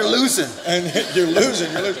losers. You're losing. And you're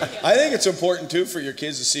losing. I think it's important, too, for your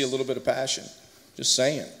kids to see a little bit of passion. Just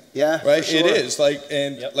saying. Yeah, right. Sure. It is like,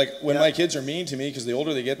 and like when my kids are mean to me, because the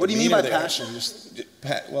older they get, what do you mean by passion?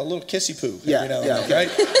 Well, a little kissy poo. Yeah,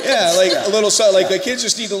 right. Yeah, like a little. Like the kids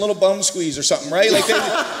just need a little bum squeeze or something, right? Like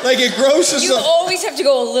it grosses them. You always have to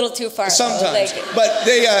go a little too far. Sometimes, but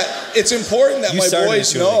they. It's important that my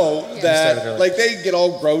boys know that, like they get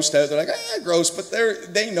all grossed out. They're like, gross, but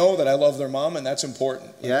they know that I love their mom, and that's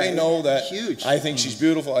important. Like, they know that. Huge. I think she's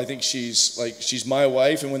beautiful. I think she's my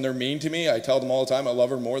wife, and when they're mean to me, I tell them all the time I love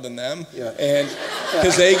her more than them. Yeah. And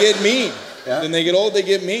because they get mean. Yeah. When they get old, they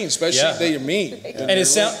get mean, especially if they're mean. And it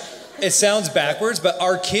sounds backwards, but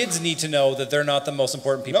our kids need to know that they're not the most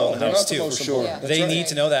important people in the house too. For sure. They need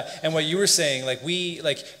to know that. And what you were saying,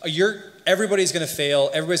 everybody's going to fail,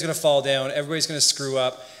 everybody's going to fall down, everybody's going to screw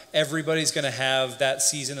up. Everybody's going to have that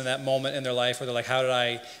season and that moment in their life where they're like, how did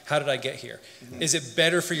I get here? Mm-hmm. Is it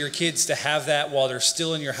better for your kids to have that while they're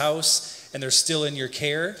still in your house and they're still in your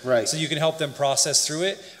care, right, so you can help them process through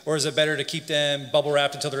it? Or is it better to keep them bubble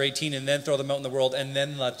wrapped until they're 18 and then throw them out in the world and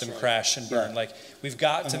then let them crash and burn? Like, we've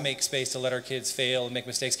got to make space to let our kids fail and make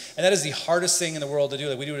mistakes. And that is the hardest thing in the world to do.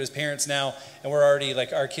 Like, we do it as parents now, and we're already,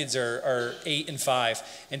 like, our kids are 8 and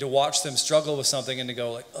 5, and to watch them struggle with something and to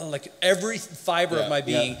go, like, oh, like every fiber of my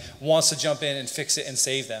being wants to jump in and fix it and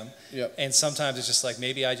save them. Yep. And sometimes it's just like,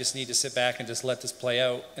 maybe I just need to sit back and just let this play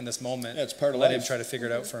out in this moment. Yeah, it's part of let life. him try to figure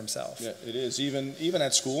it out for himself. Yeah, it is. Even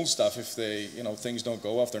at school and stuff, if they, things don't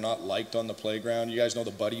go off, they're not liked on the playground. You guys know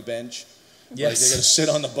the buddy bench? Yes. Like they got to sit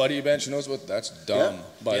on the buddy bench. Who knows what? That's dumb,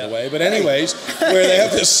 by the way. But anyways, where they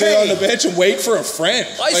have to sit on the bench and wait for a friend.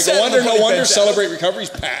 No wonder Celebrate Recovery's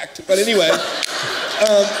packed. But anyway,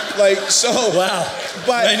 Wow.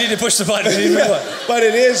 But I need to push the button. But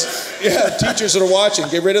it is, teachers that are watching,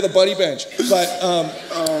 get rid of the buddy bench. But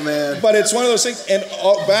oh man. But it's one of those things. And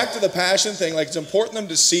back to the passion thing. Like it's important for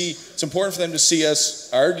them to see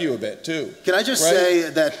us argue a bit too. Can I just say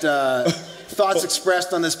that? Thoughts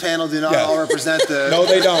expressed on this panel do not all represent the... No,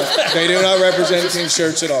 they don't. They do not represent Team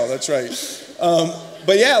Shirts at all. That's right.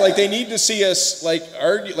 But they need to see us,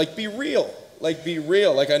 argue, be real. Be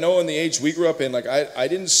real. I know in the age we grew up in, I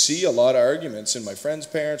didn't see a lot of arguments in my friends'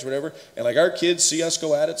 parents, whatever. And, our kids see us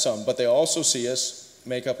go at it some, but they also see us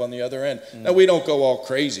make up on the other end. Now, we don't go all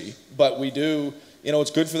crazy, but we do,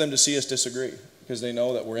 it's good for them to see us disagree. Because they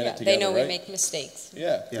know that we're in it together. They know we make mistakes.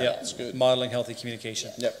 Yeah, it's good. Modeling healthy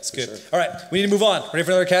communication. Yep, it's good. Sure. All right, we need to move on. Ready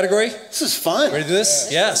for another category? This is fun. Ready to do this?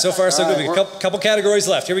 Yeah, so far so good. We got a couple categories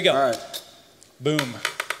left. Here we go. All right. Boom.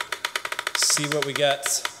 See what we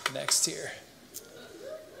got next here.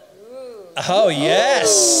 Oh,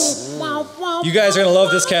 yes. You guys are going to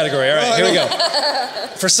love this category. All right, here we go.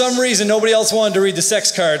 For some reason, nobody else wanted to read the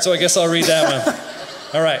sex card, so I guess I'll read that one.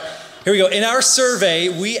 All right. Here we go. In our survey,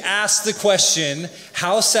 we asked the question,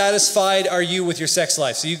 how satisfied are you with your sex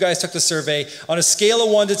life? So you guys took the survey. On a scale of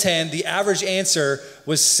 1 to 10, the average answer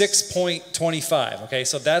was 6.25. Okay,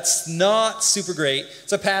 so that's not super great.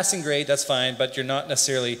 It's a passing grade, that's fine, but you're not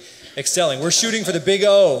necessarily excelling. We're shooting for the big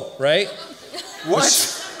O, right? What?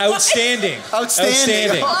 Outstanding.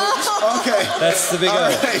 Outstanding. Oh, okay. That's the big O.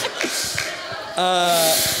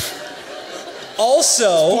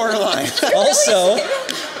 Also, Borderline. also,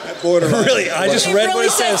 Borderline. really, I just It read really what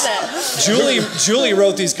it says says. Julie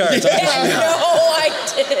wrote these cards. No, I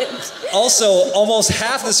didn't. Also, almost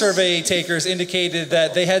half the survey takers indicated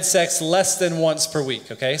that they had sex less than once per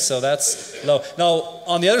week, okay? So that's low. Now,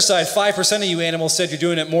 on the other side, 5% of you animals said you're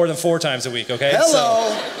doing it more than 4 times a week, okay? Hello.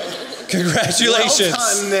 So, congratulations.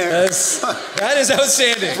 Well done there. That is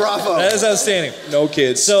outstanding. Bravo. That is outstanding. No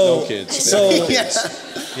kids. So, no kids. So, Yeah.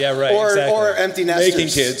 yeah, right, Or exactly. empty nesters. Making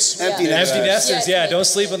kids. Empty Yeah. nesters. Empty nesters, Yeah. yeah. Don't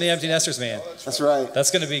sleep on the empty nesters, man. That's right.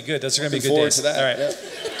 That's going to be good. That's going to be good Forward days. to that. All right. Yeah.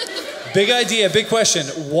 Big idea, big question.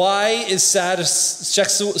 Why is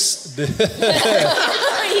sexual... He's nervous.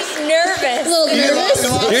 A little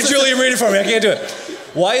nervous. Here, Julie, read it for me. I can't do it.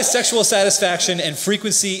 Why is sexual satisfaction and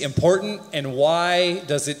frequency important, and why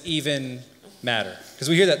does it even matter? Because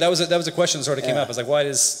we hear that. That was a question that sort of came up. It's like, why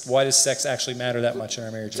does sex actually matter that much in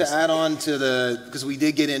our marriages? To add on to because we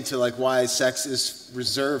did get into like why sex is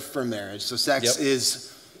reserved for marriage. So sex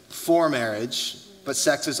is for marriage, but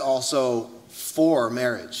sex is also for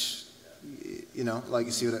marriage. You know, like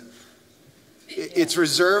you see what it's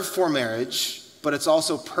reserved for marriage, but it's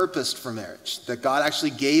also purposed for marriage. That God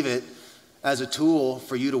actually gave it as a tool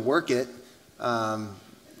for you to work it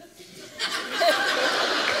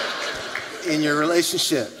in your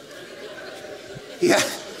relationship. Yeah.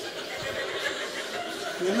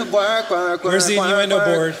 In the bark. Where's the innuendo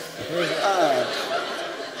board?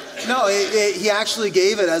 No, he actually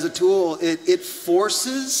gave it as a tool. It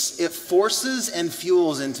forces and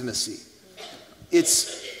fuels intimacy.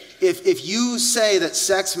 It's if you say that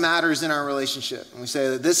sex matters in our relationship, and we say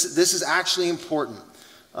that this is actually important,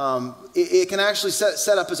 it can actually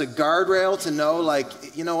set up as a guardrail to know, like,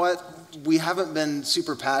 you know what, we haven't been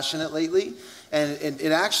super passionate lately, and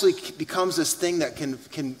it actually becomes this thing that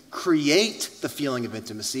can create the feeling of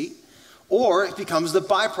intimacy, or it becomes the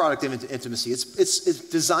byproduct of intimacy. It's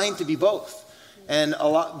designed to be both. And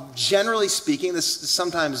generally speaking, this is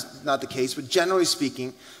sometimes not the case, but generally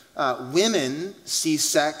speaking, women see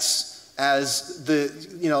sex as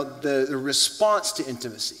the response to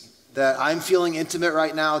intimacy. That I'm feeling intimate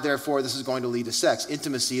right now, therefore this is going to lead to sex.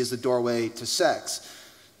 Intimacy is the doorway to sex.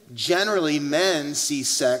 Generally, men see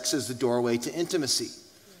sex as the doorway to intimacy.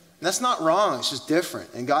 And that's not wrong, it's just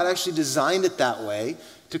different. And God actually designed it that way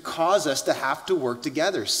to cause us to have to work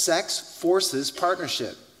together. Sex forces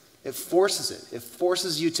partnership. It forces it. It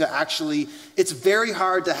forces you to actually, it's very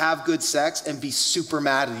hard to have good sex and be super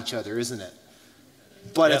mad at each other, isn't it?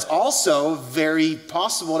 But it's also very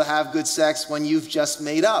possible to have good sex when you've just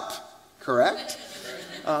made up, correct?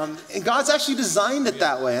 And God's actually designed it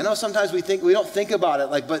that way. I know sometimes we don't think about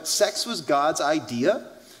it, but sex was God's idea,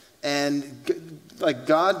 and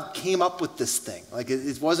God came up with this thing.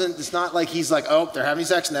 It's not like he's like, oh, they're having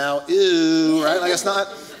sex now, ew, right?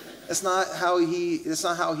 That's not how he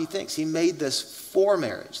thinks. He made this for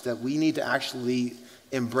marriage, that we need to actually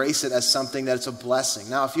embrace it as something that's a blessing.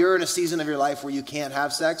 Now, if you're in a season of your life where you can't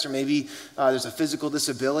have sex, or maybe there's a physical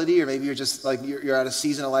disability, or maybe you're just you're at a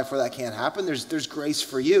season of life where that can't happen, there's grace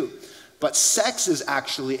for you. But sex is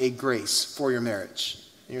actually a grace for your marriage,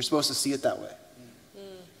 and you're supposed to see it that way.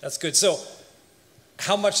 That's good. So,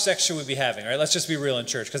 how much sex should we be having? All right, let's just be real in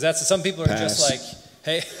church, because some people are just like,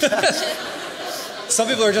 hey. Some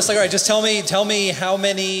people are just like, all right, just tell me how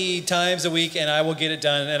many times a week, and I will get it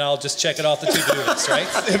done, and I'll just check it off the to-do list, right?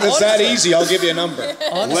 If it's that easy, I'll give you a number.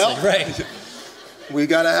 Honestly, right. We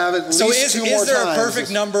got to have it. So is there a perfect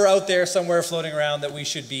number out there somewhere floating around that we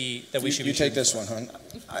should be? You take this one, hon.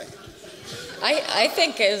 I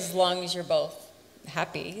think as long as you're both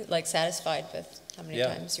happy, satisfied with how many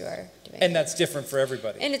times you are doing And it. that's different for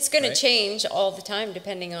everybody. And it's going right? to change all the time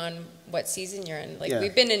depending on what season you're in.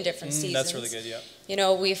 We've been in different seasons. That's really good, yeah. You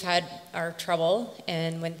know, we've had our trouble,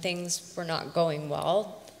 and when things were not going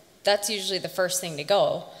well, that's usually the first thing to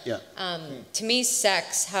go. Yeah. To me,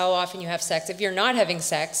 sex, how often you have sex, if you're not having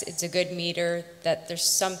sex, it's a good meter that there's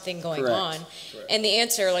something going Correct. on. Correct. And the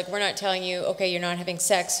answer, we're not telling you, okay, you're not having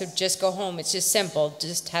sex, so just go home. It's just simple,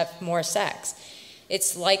 just have more sex.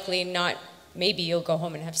 It's likely not, maybe you'll go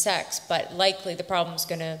home and have sex, but likely the problem's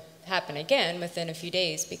going to happen again within a few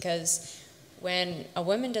days, because when a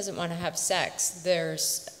woman doesn't want to have sex,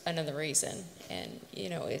 there's another reason. And,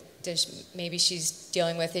 maybe she's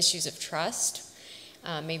dealing with issues of trust.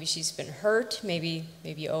 Maybe she's been hurt. Maybe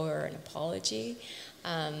you owe her an apology.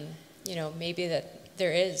 Maybe that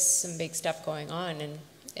there is some big stuff going on. And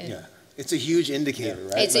yeah. It's a huge indicator,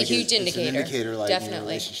 right? It's a huge indicator. It's an indicator, in your definitely.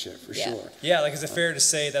 relationship, for sure. Yeah, is it fair to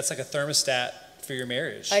say that's like a thermostat for your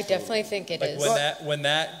marriage. I definitely think it Like is. when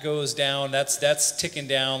that goes down, that's ticking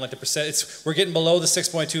down. Like the percent, we're getting below the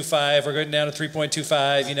 6.25. We're getting down to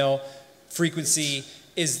 3.25. You know, frequency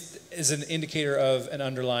is an indicator of an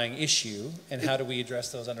underlying issue, and how do we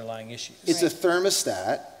address those underlying issues? It's a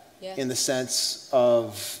thermostat Yeah. in the sense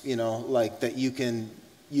of, you know, like that you can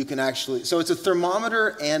actually, so it's a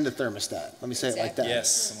thermometer and a thermostat. Let me say it like that.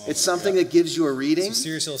 Yes. It's something that gives you a reading, Some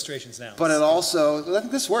serious illustrations now. but it also, I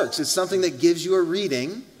think this works. It's something that gives you a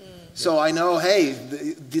reading. So I know, hey,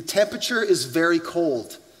 the temperature is very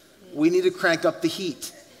cold. We need to crank up the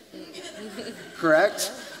heat.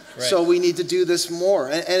 Correct? Right. So we need to do this more,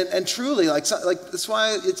 and truly, like that's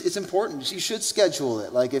why it's important. You should schedule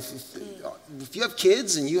it. Like if you have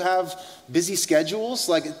kids and you have busy schedules,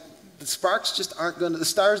 like the sparks just aren't going to. The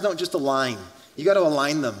stars don't just align. You got to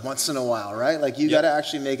align them once in a while, right? Like you got to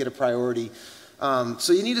actually make it a priority.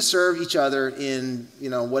 So you need to serve each other in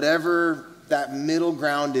whatever that middle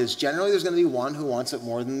ground is. Generally, there's going to be one who wants it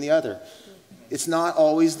more than the other. It's not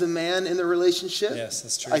always the man in the relationship. Yes,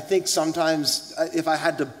 that's true. I think sometimes, if I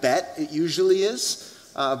had to bet, it usually is.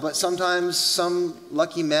 But sometimes some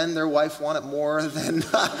lucky men, their wife want it more than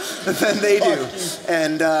they do.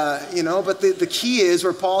 And, but the key is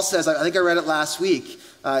where Paul says, I think I read it last week.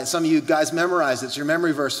 Some of you guys memorized it. It's your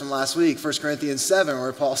memory verse from last week, 1 Corinthians 7,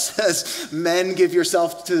 where Paul says, men, give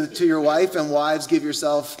yourself to your wife, and wives, give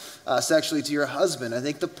yourself sexually to your husband. I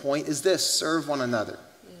think the point is this: serve one another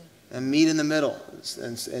and meet in the middle.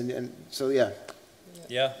 And so, yeah.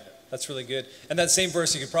 Yeah, that's really good. And that same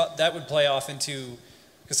verse, that would play off into,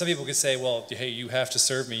 because some people could say, well, hey, you have to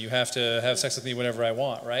serve me. You have to have sex with me whenever I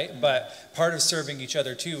want, right? But part of serving each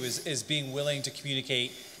other, too, is being willing to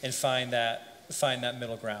communicate and find that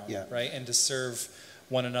middle ground, right? And to serve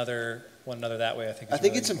one another that way, I think. I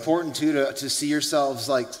think it's important too to see yourselves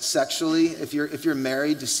like sexually. If you're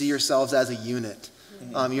married, to see yourselves as a unit.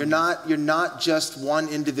 You're not just one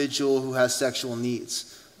individual who has sexual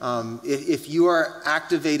needs. If you are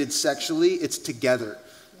activated sexually, it's together.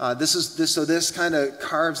 This kind of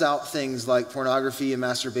carves out things like pornography and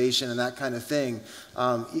masturbation and that kind of thing.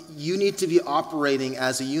 You need to be operating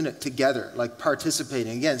as a unit together, like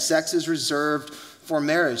participating. Again, sex is reserved for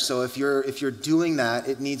marriage. So if you're doing that,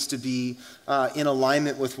 it needs to be in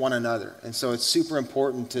alignment with one another. And so it's super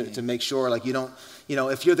important to make sure, like, you don't,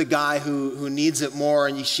 if you're the guy who needs it more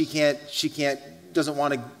and she doesn't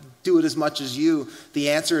want to do it as much as you, the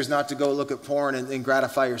answer is not to go look at porn and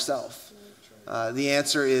gratify yourself. The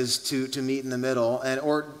answer is to meet in the middle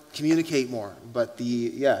or communicate more. But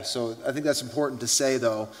so I think that's important to say,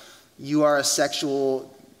 though. You are a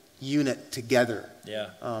sexual unit together.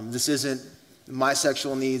 Yeah. This isn't my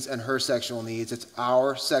sexual needs and her sexual needs. It's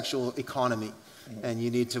our sexual economy, and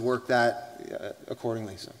you need to work that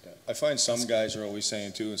accordingly. So. I find some guys are always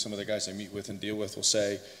saying too, and some of the guys I meet with and deal with will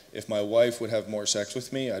say, if my wife would have more sex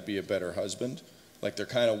with me, I'd be a better husband. Like they're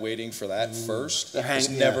kind of waiting for that first. It's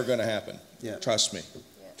never going to happen. Yeah. Trust me.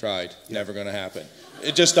 Tried. Never going to happen.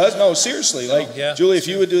 It just does. No, seriously. Like, Julie, if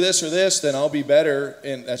you would do this or this, then I'll be better.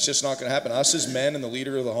 And that's just not going to happen. Us as men and the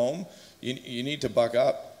leader of the home, you need to buck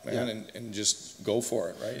up, man, and just go for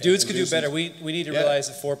it, right? Dudes can do better. We need to realize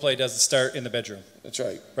that foreplay doesn't start in the bedroom. That's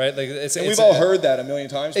right. Right? Like we've all heard that a million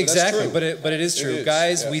times. But exactly, that's true. but it is true.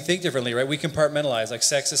 Guys, we think differently, right? We compartmentalize. Like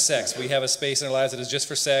sex is sex. We have a space in our lives that is just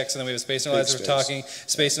for sex, and then we have a space in our lives for talking,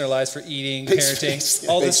 space in our lives for eating, parenting,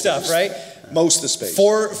 all this stuff, right? Most of the space.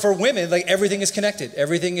 For women, like everything is connected.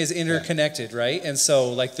 Everything is interconnected, right? And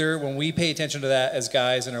so like when we pay attention to that as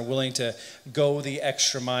guys and are willing to go the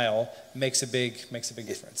extra mile, makes a big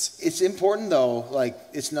difference. It's important though, like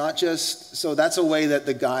it's not just, so that's a way that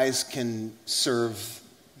the guys can serve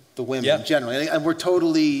the women generally. And we're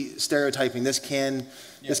totally stereotyping. This can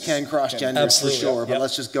cross gender for sure, but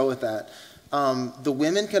let's just go with that. The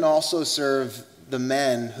women can also serve the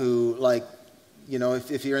men who, like,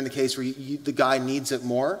 if you're in the case where the guy needs it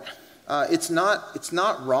more, it's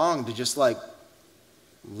not wrong to just like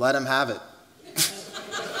let him have it.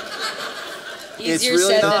 It's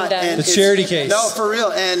really not. The charity case. No, for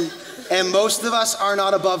real. And most of us are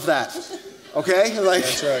not above that. Okay? Like,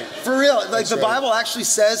 that's right. For real. Like the Bible actually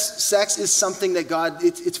says sex is something that God,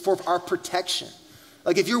 it's for our protection.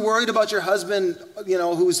 Like if you're worried about your husband,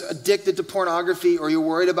 who's addicted to pornography, or you're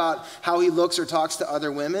worried about how he looks or talks to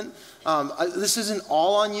other women, this isn't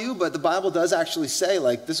all on you, but the Bible does actually say,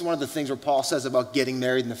 like, this is one of the things where Paul says about getting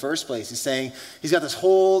married in the first place. He's saying, he's got this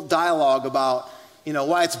whole dialogue about,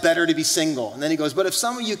 why it's better to be single. And then he goes, but if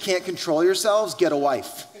some of you can't control yourselves, get a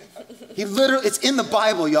wife. It's in the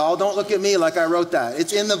Bible, y'all. Don't look at me like I wrote that.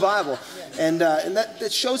 It's in the Bible. And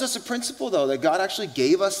that shows us a principle, though, that God actually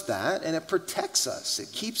gave us that, and it protects us.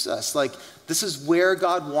 It keeps us. Like, this is where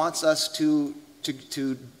God wants us to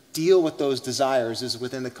deal with those desires, is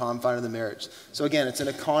within the confine of the marriage. So again, it's an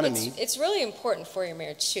economy. It's really important for your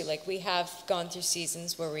marriage too. Like, we have gone through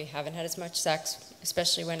seasons where we haven't had as much sex,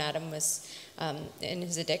 especially when Adam was in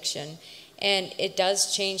his addiction. And it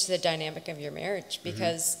does change the dynamic of your marriage,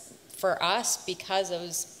 because for us, because I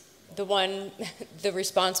was the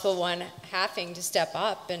responsible one having to step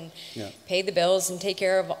up and pay the bills and take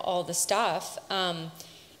care of all the stuff,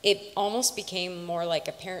 it almost became more like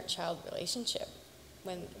a parent-child relationship.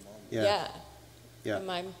 Yeah. Am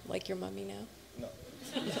I like your mommy now? No.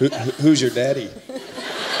 Who's your daddy?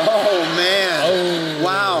 Oh, man.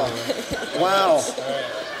 Oh. Wow.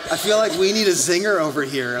 I feel like we need a zinger over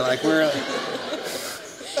here. Like, we're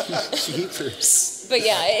jeepers. But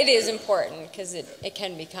yeah, it is important, because it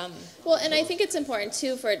can become. Well, and I think it's important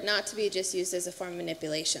too for it not to be just used as a form of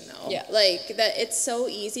manipulation, though. Yeah. Like, that it's so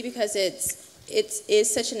easy, because it is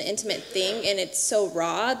such an intimate thing, and it's so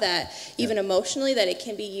raw that even emotionally that it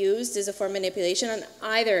can be used as a form of manipulation on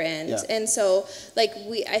either end. Yeah. And so, like,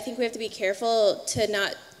 I think we have to be careful to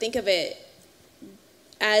not think of it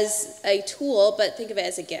as a tool, but think of it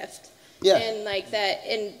as a gift. Yeah. And like that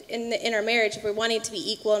in our marriage, if we're wanting to be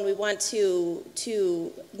equal and we want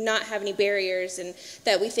to not have any barriers, and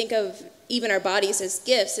that we think of even our bodies as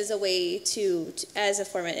gifts, as a way to as a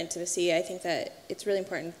form of intimacy, I think that it's really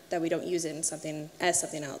important that we don't use it in something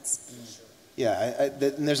else. Yeah,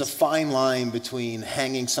 and there's a fine line between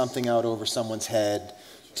hanging something out over someone's head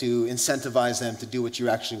to incentivize them to do what you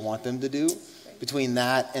actually want them to do, between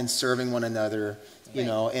that and serving one another, you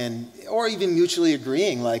know, and or even mutually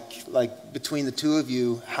agreeing, like between the two of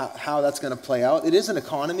you, how that's going to play out. It is an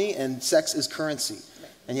economy, and sex is currency,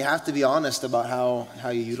 and you have to be honest about how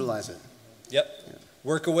you utilize it. Yep. Yeah.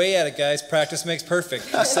 Work away at it, guys. Practice makes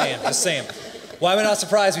perfect. Just saying. Why am I not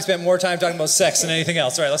surprised we spent more time talking about sex than anything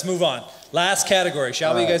else? All right, let's move on. Last category,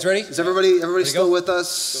 shall we? You guys ready? Is everybody still with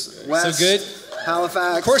us? West, so good.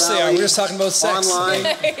 Halifax. Of course Valley, they are. We're just talking about sex. Online.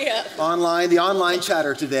 Online. The online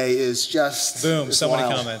chatter today is just boom. So wild.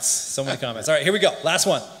 many comments. So many comments. All right, here we go. Last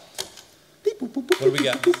one. What do we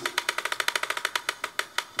got?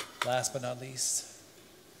 Last but not least.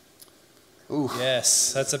 Ooh.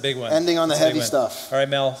 Yes, that's a big one. Ending on the heavy stuff. All right,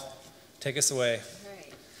 Mel, take us away. All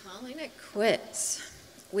right, calling it quits.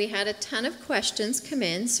 We had a ton of questions come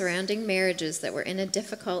in surrounding marriages that were in a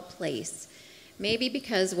difficult place. Maybe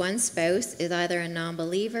because one spouse is either a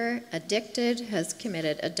non-believer, addicted, has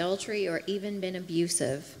committed adultery, or even been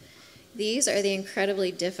abusive. These are the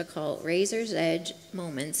incredibly difficult razor's edge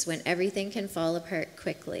moments when everything can fall apart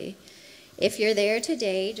quickly. If you're there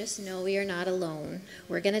today, just know you're not alone.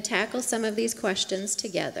 We're going to tackle some of these questions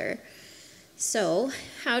together. So,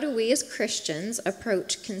 how do we as Christians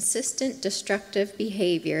approach consistent destructive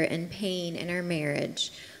behavior and pain in our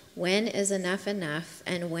marriage? When is enough,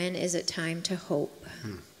 and when is it time to hope?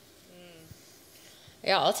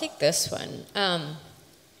 Yeah, I'll take this one.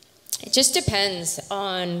 It just depends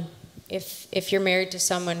on if you're married to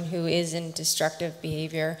someone who is in destructive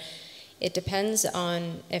behavior. It depends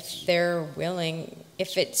on if they're willing,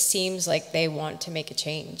 if it seems like they want to make a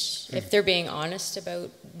change. If they're being honest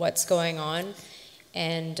about what's going on,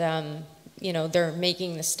 and they're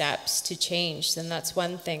making the steps to change, then that's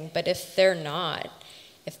one thing. But if they're not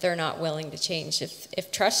willing to change,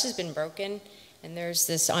 if trust has been broken and there's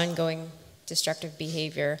this ongoing destructive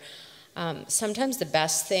behavior, sometimes the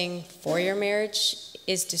best thing for your marriage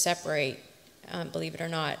is to separate, believe it or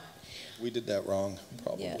not. We did that wrong,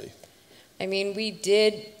 probably. Yeah. I mean,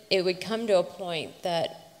 it would come to a point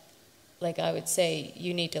that, like, I would say,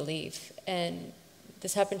 you need to leave. And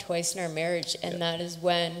this happened twice in our marriage, and that is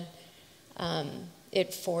when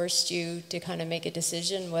it forced you to kind of make a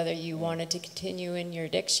decision whether you wanted to continue in your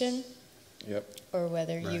addiction, or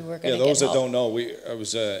whether you were going to get help. Those that don't know, I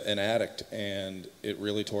was an addict, and it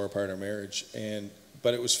really tore apart our marriage.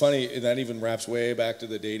 But it was funny, and that even wraps way back to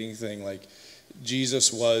the dating thing. Like,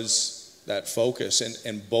 Jesus was that focus,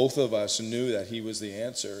 and both of us knew that he was the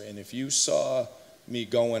answer. And if you saw me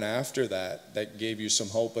going after that gave you some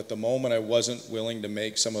hope. At the moment I wasn't willing to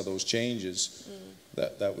make some of those changes,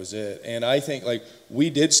 that was it. And I think, like, we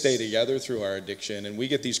did stay together through our addiction, and we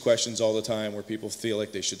get these questions all the time where people feel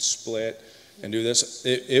like they should split and do this.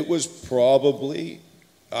 It was probably,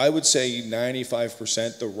 I would say,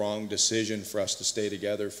 95% the wrong decision for us to stay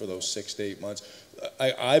together for those 6 to 8 months.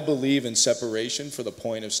 I believe in separation for the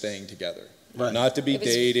point of staying together. Right. Not to be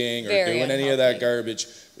dating or doing any of that garbage,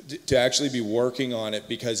 to actually be working on it,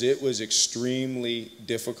 because it was extremely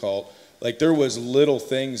difficult. Like, there was little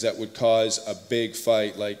things that would cause a big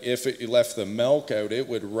fight. Like, if it left the milk out, it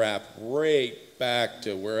would wrap right back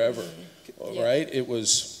to wherever, right? It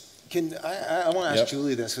was I want to ask Yep.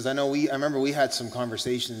 Julie this, because I remember we had some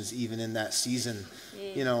conversations even in that season.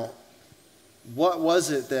 You know, what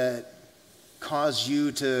was it that caused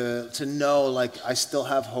you to know, like, I still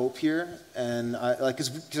have hope here? And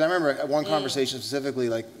because I remember at one conversation specifically,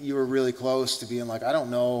 like, you were really close to being like, I don't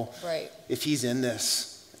know Right. if he's in this.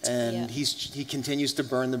 And Yeah. he continues to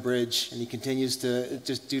burn the bridge, and he continues to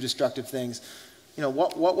just do destructive things. You know,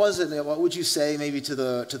 what was it? What would you say maybe to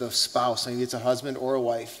the spouse? Maybe it's a husband or a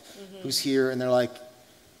wife who's here, and they're like,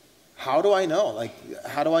 how do I know? Like,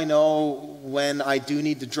 how do I know when I do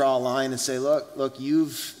need to draw a line and say, look,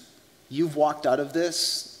 you've walked out of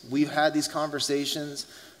this. We've had these conversations.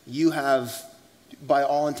 You have, by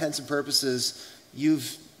all intents and purposes,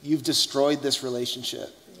 you've destroyed this relationship,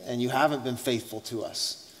 and you haven't been faithful to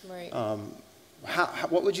us. Right.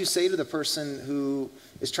 What would you say to the person who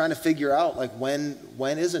is trying to figure out, like, when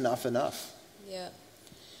is enough? Yeah.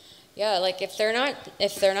 Yeah, like if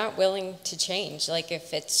they're not willing to change, like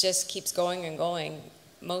if it just keeps going and going,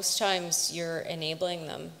 most times you're enabling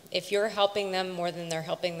them. If you're helping them more than they're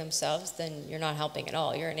helping themselves, then you're not helping at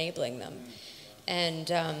all. You're enabling them. And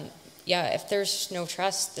if there's no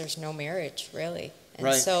trust, there's no marriage, really. And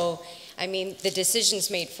Right. so, I mean, the decision's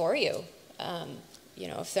made for you.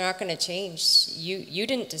 If they're not going to change, you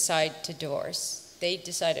didn't decide to divorce. They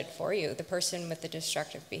decided for you, the person with the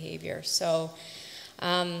destructive behavior. So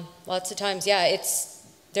lots of times,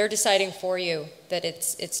 they're deciding for you that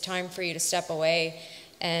it's time for you to step away.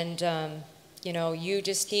 And, you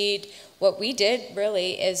just need, what we did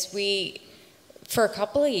really is for a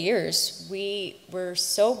couple of years, we were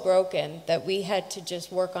so broken that we had to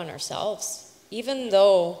just work on ourselves. Even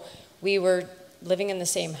though we were living in the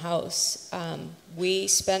same house, we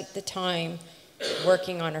spent the time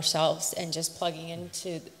working on ourselves and just plugging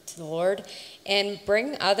into the Lord, and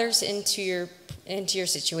bring others into your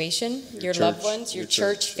situation, your loved ones, your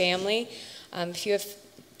church family. If you have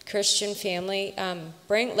Christian family,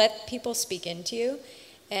 let people speak into you,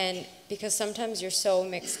 and because sometimes you're so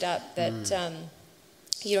mixed up that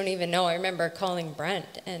you don't even know. I remember calling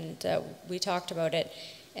Brent, and we talked about it,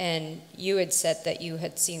 and you had said that you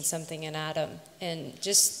had seen something in Adam, and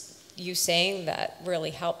just you saying that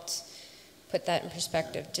really helped put that in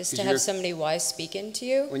perspective, just to have somebody wise speak into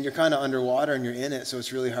you. When you're kind of underwater and you're in it, so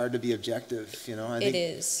it's really hard to be objective, you know? I think It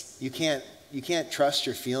is. You can't trust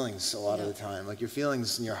your feelings a lot of the time. Like, your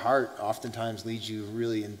feelings in your heart oftentimes lead you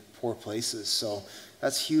really in poor places. So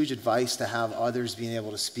that's huge advice to have others being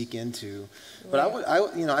able to speak into. But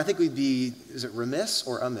I think we'd be, is it remiss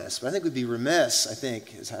or amiss? But I think we'd be remiss, I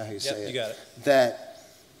think, is how you say it. You got it. That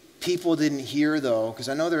people didn't hear, though, because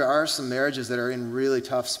I know there are some marriages that are in really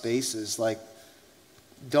tough spaces. Like,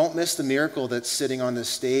 don't miss the miracle that's sitting on this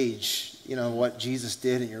stage, what Jesus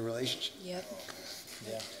did in your relationship. Yep.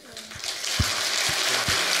 Yeah.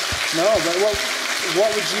 No, but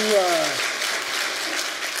what would you,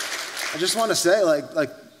 I just want to say,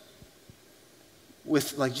 like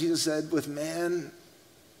Jesus said, with man,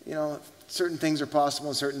 certain things are possible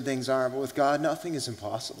and certain things aren't, but with God, nothing is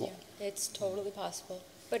impossible. Yeah, it's totally possible.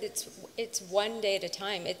 But it's one day at a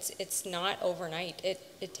time. It's not overnight.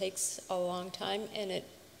 It takes a long time, and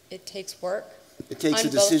it takes work. It takes a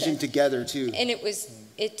decision together too. And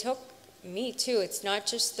it took me too. It's not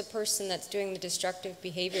just the person that's doing the destructive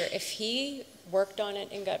behavior. If he worked on it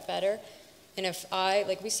and got better, and if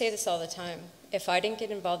we say this all the time, if I didn't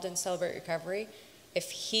get involved in Celebrate Recovery, if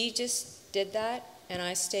he just did that and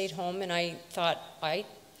I stayed home and I thought I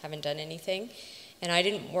haven't done anything, and I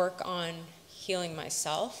didn't work on healing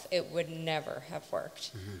myself, it would never have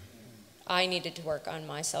worked. Mm-hmm. I needed to work on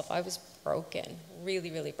myself. I was broken,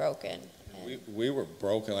 really, really broken. We were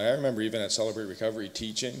broken. I remember even at Celebrate Recovery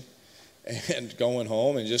teaching and going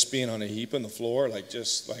home and just being on a heap on the floor, like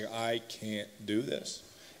I can't do this.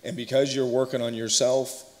 And because you're working on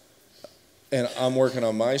yourself and I'm working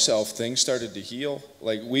on myself, things started to heal.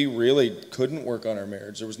 Like, we really couldn't work on our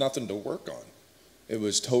marriage. There was nothing to work on. It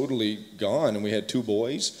was totally gone, and we had 2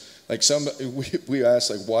 boys. Like, we asked,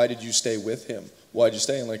 like, why did you stay with him? Why'd you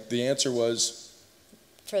stay? And like, the answer was,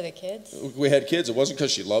 for the kids. We had kids. It wasn't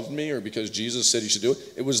because she loved me or because Jesus said you should do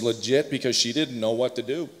it. It was legit because she didn't know what to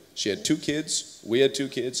do. She had 2 kids. We had 2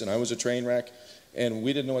 kids, and I was a train wreck, and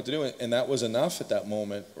we didn't know what to do. And that was enough at that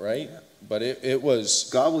moment, right? Yeah. But it was.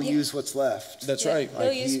 God will use what's left. That's right.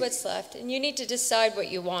 He'll use what's left, and you need to decide what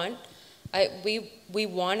you want. We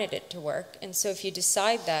wanted it to work, and so if you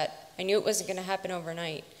decide that, I knew it wasn't going to happen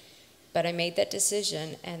overnight, but I made that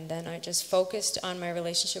decision, and then I just focused on my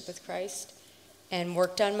relationship with Christ and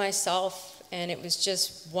worked on myself, and it was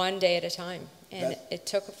just one day at a time, and it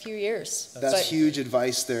took a few years. That's huge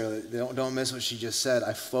advice there. Don't miss what she just said.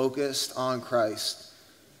 I focused on Christ,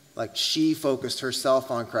 like she focused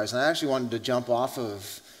herself on Christ. And I actually wanted to jump off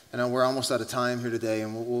of, I know we're almost out of time here today,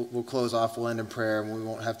 and we'll close off, we'll end in prayer, and we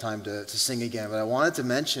won't have time to sing again. But I wanted to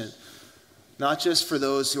mention, not just for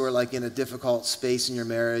those who are like in a difficult space in your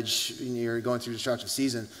marriage, you're going through a destructive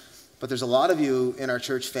season, but there's a lot of you in our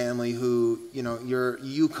church family who,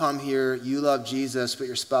 you come here, you love Jesus, but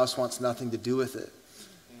your spouse wants nothing to do with it.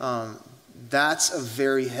 That's a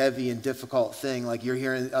very heavy and difficult thing. Like you're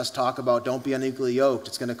hearing us talk about, don't be unequally yoked.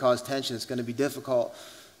 It's going to cause tension. It's going to be difficult.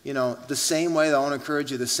 The same way that I want to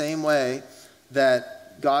encourage you, the same way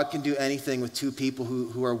that God can do anything with two people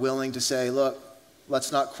who are willing to say, look,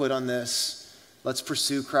 let's not quit on this. Let's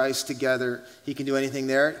pursue Christ together. He can do anything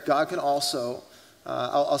there. God can also,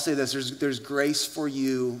 I'll say this, there's grace for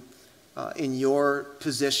you in your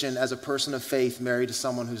position as a person of faith married to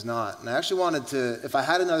someone who's not. And I actually wanted to, if I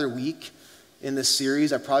had another week in this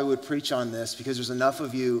series, I probably would preach on this, because there's enough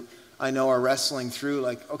of you I know are wrestling through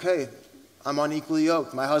like, okay, I'm unequally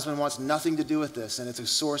yoked. My husband wants nothing to do with this, and it's a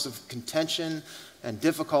source of contention and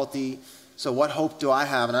difficulty. So what hope do I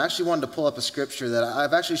have? And I actually wanted to pull up a scripture that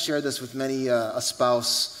I've actually shared this with many a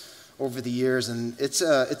spouse over the years, and it's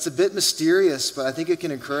a bit mysterious, but I think it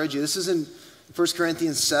can encourage you. This is in 1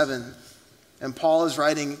 Corinthians 7, and Paul is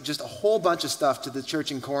writing just a whole bunch of stuff to the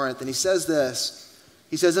church in Corinth, and he says this.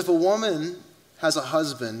 He says, if a woman has a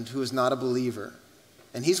husband who is not a believer,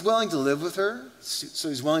 and he's willing to live with her, so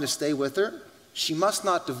he's willing to stay with her, she must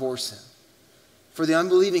not divorce him. For the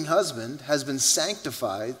unbelieving husband has been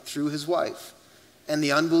sanctified through his wife, and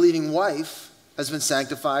the unbelieving wife has been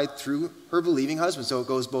sanctified through her believing husband. So it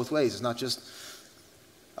goes both ways. It's not just,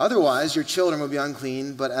 otherwise your children will be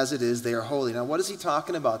unclean, but as it is, they are holy. Now what is he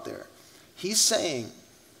talking about there? He's saying,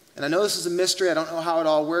 and I know this is a mystery, I don't know how it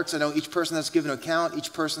all works, I know each person has to give an account,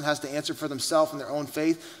 each person has to answer for themselves in their own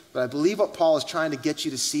faith, but I believe what Paul is trying to get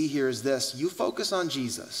you to see here is this: you focus on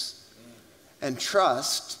Jesus and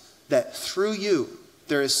trust that through you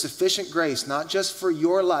there is sufficient grace, not just for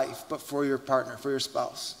your life, but for your partner, for your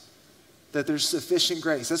spouse. That there's sufficient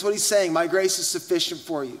grace. That's what he's saying. My grace is sufficient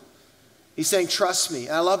for you. He's saying, trust me.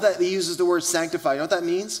 And I love that he uses the word sanctify. You know what that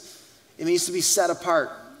means? It means to be set apart.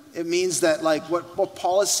 It means that, like what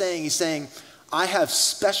Paul is saying, he's saying, I have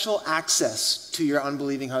special access to your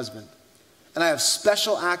unbelieving husband. And I have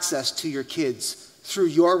special access to your kids through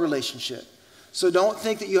your relationship. So don't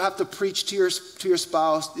think that you have to preach to your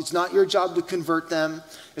spouse. It's not your job to convert them.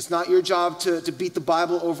 It's not your job to beat the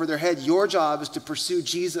Bible over their head. Your job is to pursue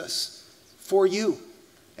Jesus for you.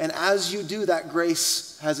 And as you do, that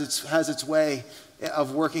grace has its way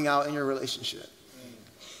of working out in your relationship.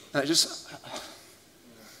 And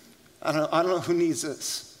I don't know who needs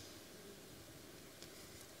this.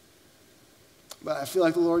 But I feel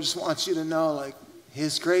like the Lord just wants you to know, like,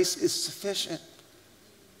 his grace is sufficient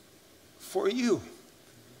for you.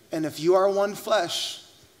 And if you are one flesh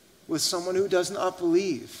with someone who does not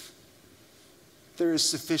believe, there is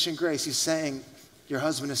sufficient grace. He's saying your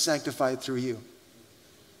husband is sanctified through you.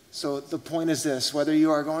 So the point is this: whether you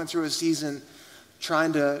are going through a season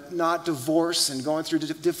trying to not divorce and going through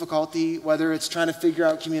difficulty, whether it's trying to figure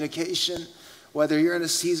out communication, whether you're in a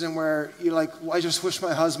season where you're like, well, I just wish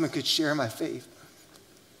my husband could share my faith.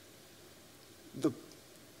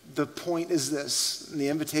 The point is this, and the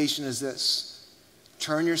invitation is this: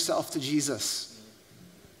 turn yourself to Jesus.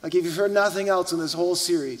 Like, if you've heard nothing else in this whole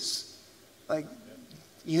series, like,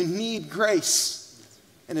 you need grace,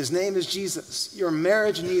 and his name is Jesus. Your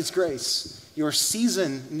marriage needs grace. Your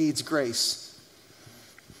season needs grace.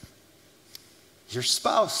 Your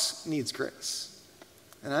spouse needs grace.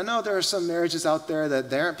 And I know there are some marriages out there that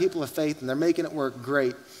they aren't people of faith and they're making it work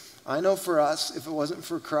great. I know for us, if it wasn't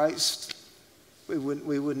for Christ, we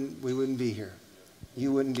wouldn't be here.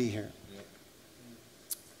 You wouldn't be here.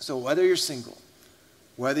 So whether you're single,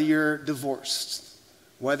 whether you're divorced,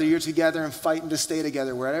 whether you're together and fighting to stay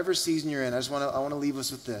together, whatever season you're in, I want to leave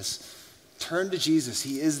us with this. Turn to Jesus.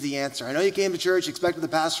 He is the answer. I know you came to church, expected the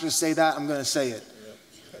pastor to say that. I'm going to say it.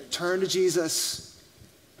 Turn to Jesus.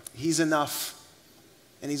 He's enough,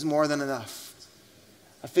 and he's more than enough.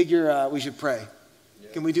 I figure we should pray.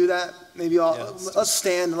 Can we do that? Maybe let's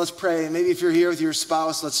stand and let's pray. Maybe if you're here with your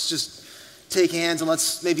spouse, let's just take hands and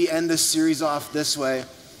let's maybe end this series off this way.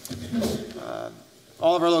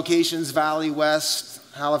 All of our locations, Valley, West,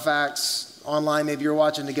 Halifax, online, maybe you're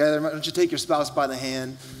watching together. Why don't you take your spouse by the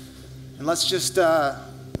hand, and let's just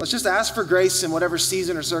ask for grace in whatever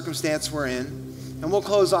season or circumstance we're in. And we'll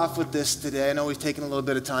close off with this today. I know we've taken a little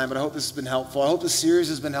bit of time, but I hope this has been helpful. I hope this series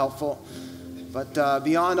has been helpful. But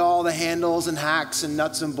beyond all the handles and hacks and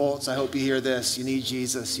nuts and bolts, I hope you hear this. You need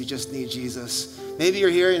Jesus. You just need Jesus. Maybe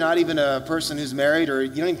you're here, you're not even a person who's married, or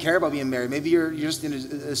you don't even care about being married. Maybe you're just in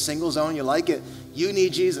a single zone, you like it. You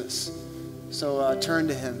need Jesus. So turn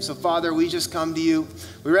to him. So Father, we just come to you.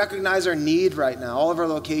 We recognize our need right now. All of our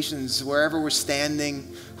locations, wherever we're standing,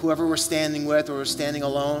 whoever we're standing with, or we're standing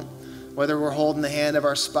alone, whether we're holding the hand of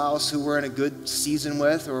our spouse who we're in a good season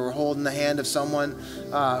with, or we're holding the hand of someone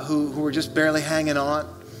who we're just barely hanging on,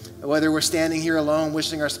 whether we're standing here alone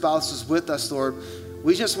wishing our spouse was with us, Lord,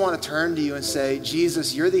 we just want to turn to you and say,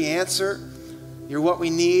 Jesus, you're the answer. You're what we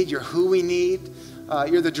need. You're who we need.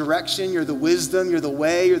 You're the direction, you're the wisdom, you're the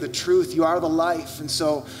way, you're the truth, you are the life. And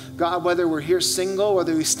so, God, whether we're here single,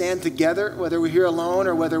 whether we stand together, whether we're here alone,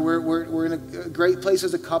 or whether we're in a great place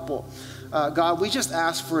as a couple, God, we just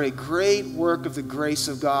ask for a great work of the grace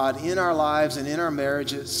of God in our lives and in our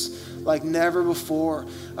marriages like never before.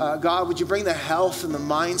 God, would you bring the health and the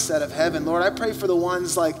mindset of heaven? Lord, I pray for the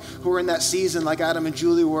ones like who are in that season like Adam and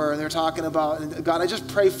Julie were, and they're talking about, and God, I just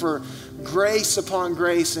pray for grace upon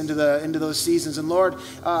grace into those seasons. And Lord,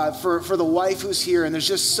 for the wife who's here, and there's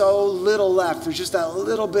just so little left, there's just that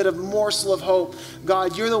little bit of morsel of hope.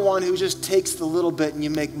 God, you're the one who just takes the little bit and you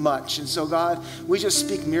make much. And so God, we just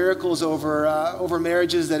speak miracles over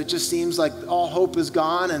marriages that it just seems like all hope is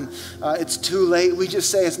gone and it's too late. We just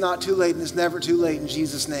say it's not too late and it's never too late in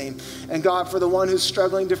Jesus' name. And God, for the one who's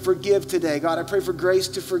struggling to forgive today, God, I pray for grace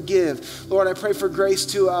to forgive. Lord, I pray for grace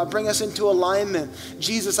to bring us into alignment.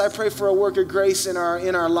 Jesus, I pray for a work of grace in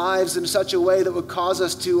our lives in such a way that would cause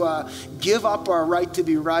us to give up our right to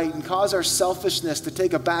be right and cause our selfishness to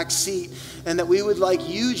take a back seat, and that we would, like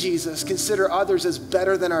you, Jesus, consider others as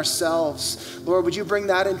better than ourselves. Lord, would you bring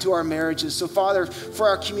that into our marriages? So Father, for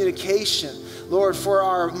our communication, Lord, for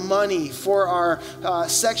our money, for our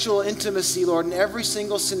sexual intimacy, Lord, in every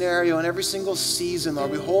single scenario, in every single season,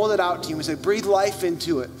 Lord, we hold it out to you. We say, breathe life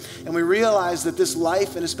into it. And we realize that this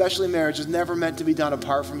life, and especially marriage, is never meant to be done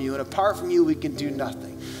apart from you. And apart from you, we can do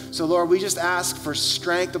nothing. So Lord, we just ask for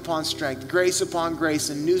strength upon strength, grace upon grace,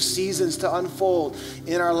 and new seasons to unfold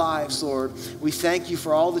in our lives, Lord. We thank you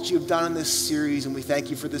for all that you've done in this series, and we thank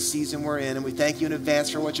you for the season we're in, and we thank you in advance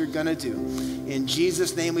for what you're going to do. In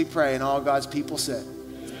Jesus' name we pray, and all God's people said,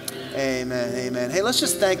 amen, amen. Hey, let's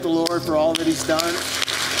just thank the Lord for all that he's done.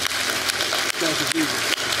 Thank you,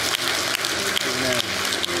 Jesus.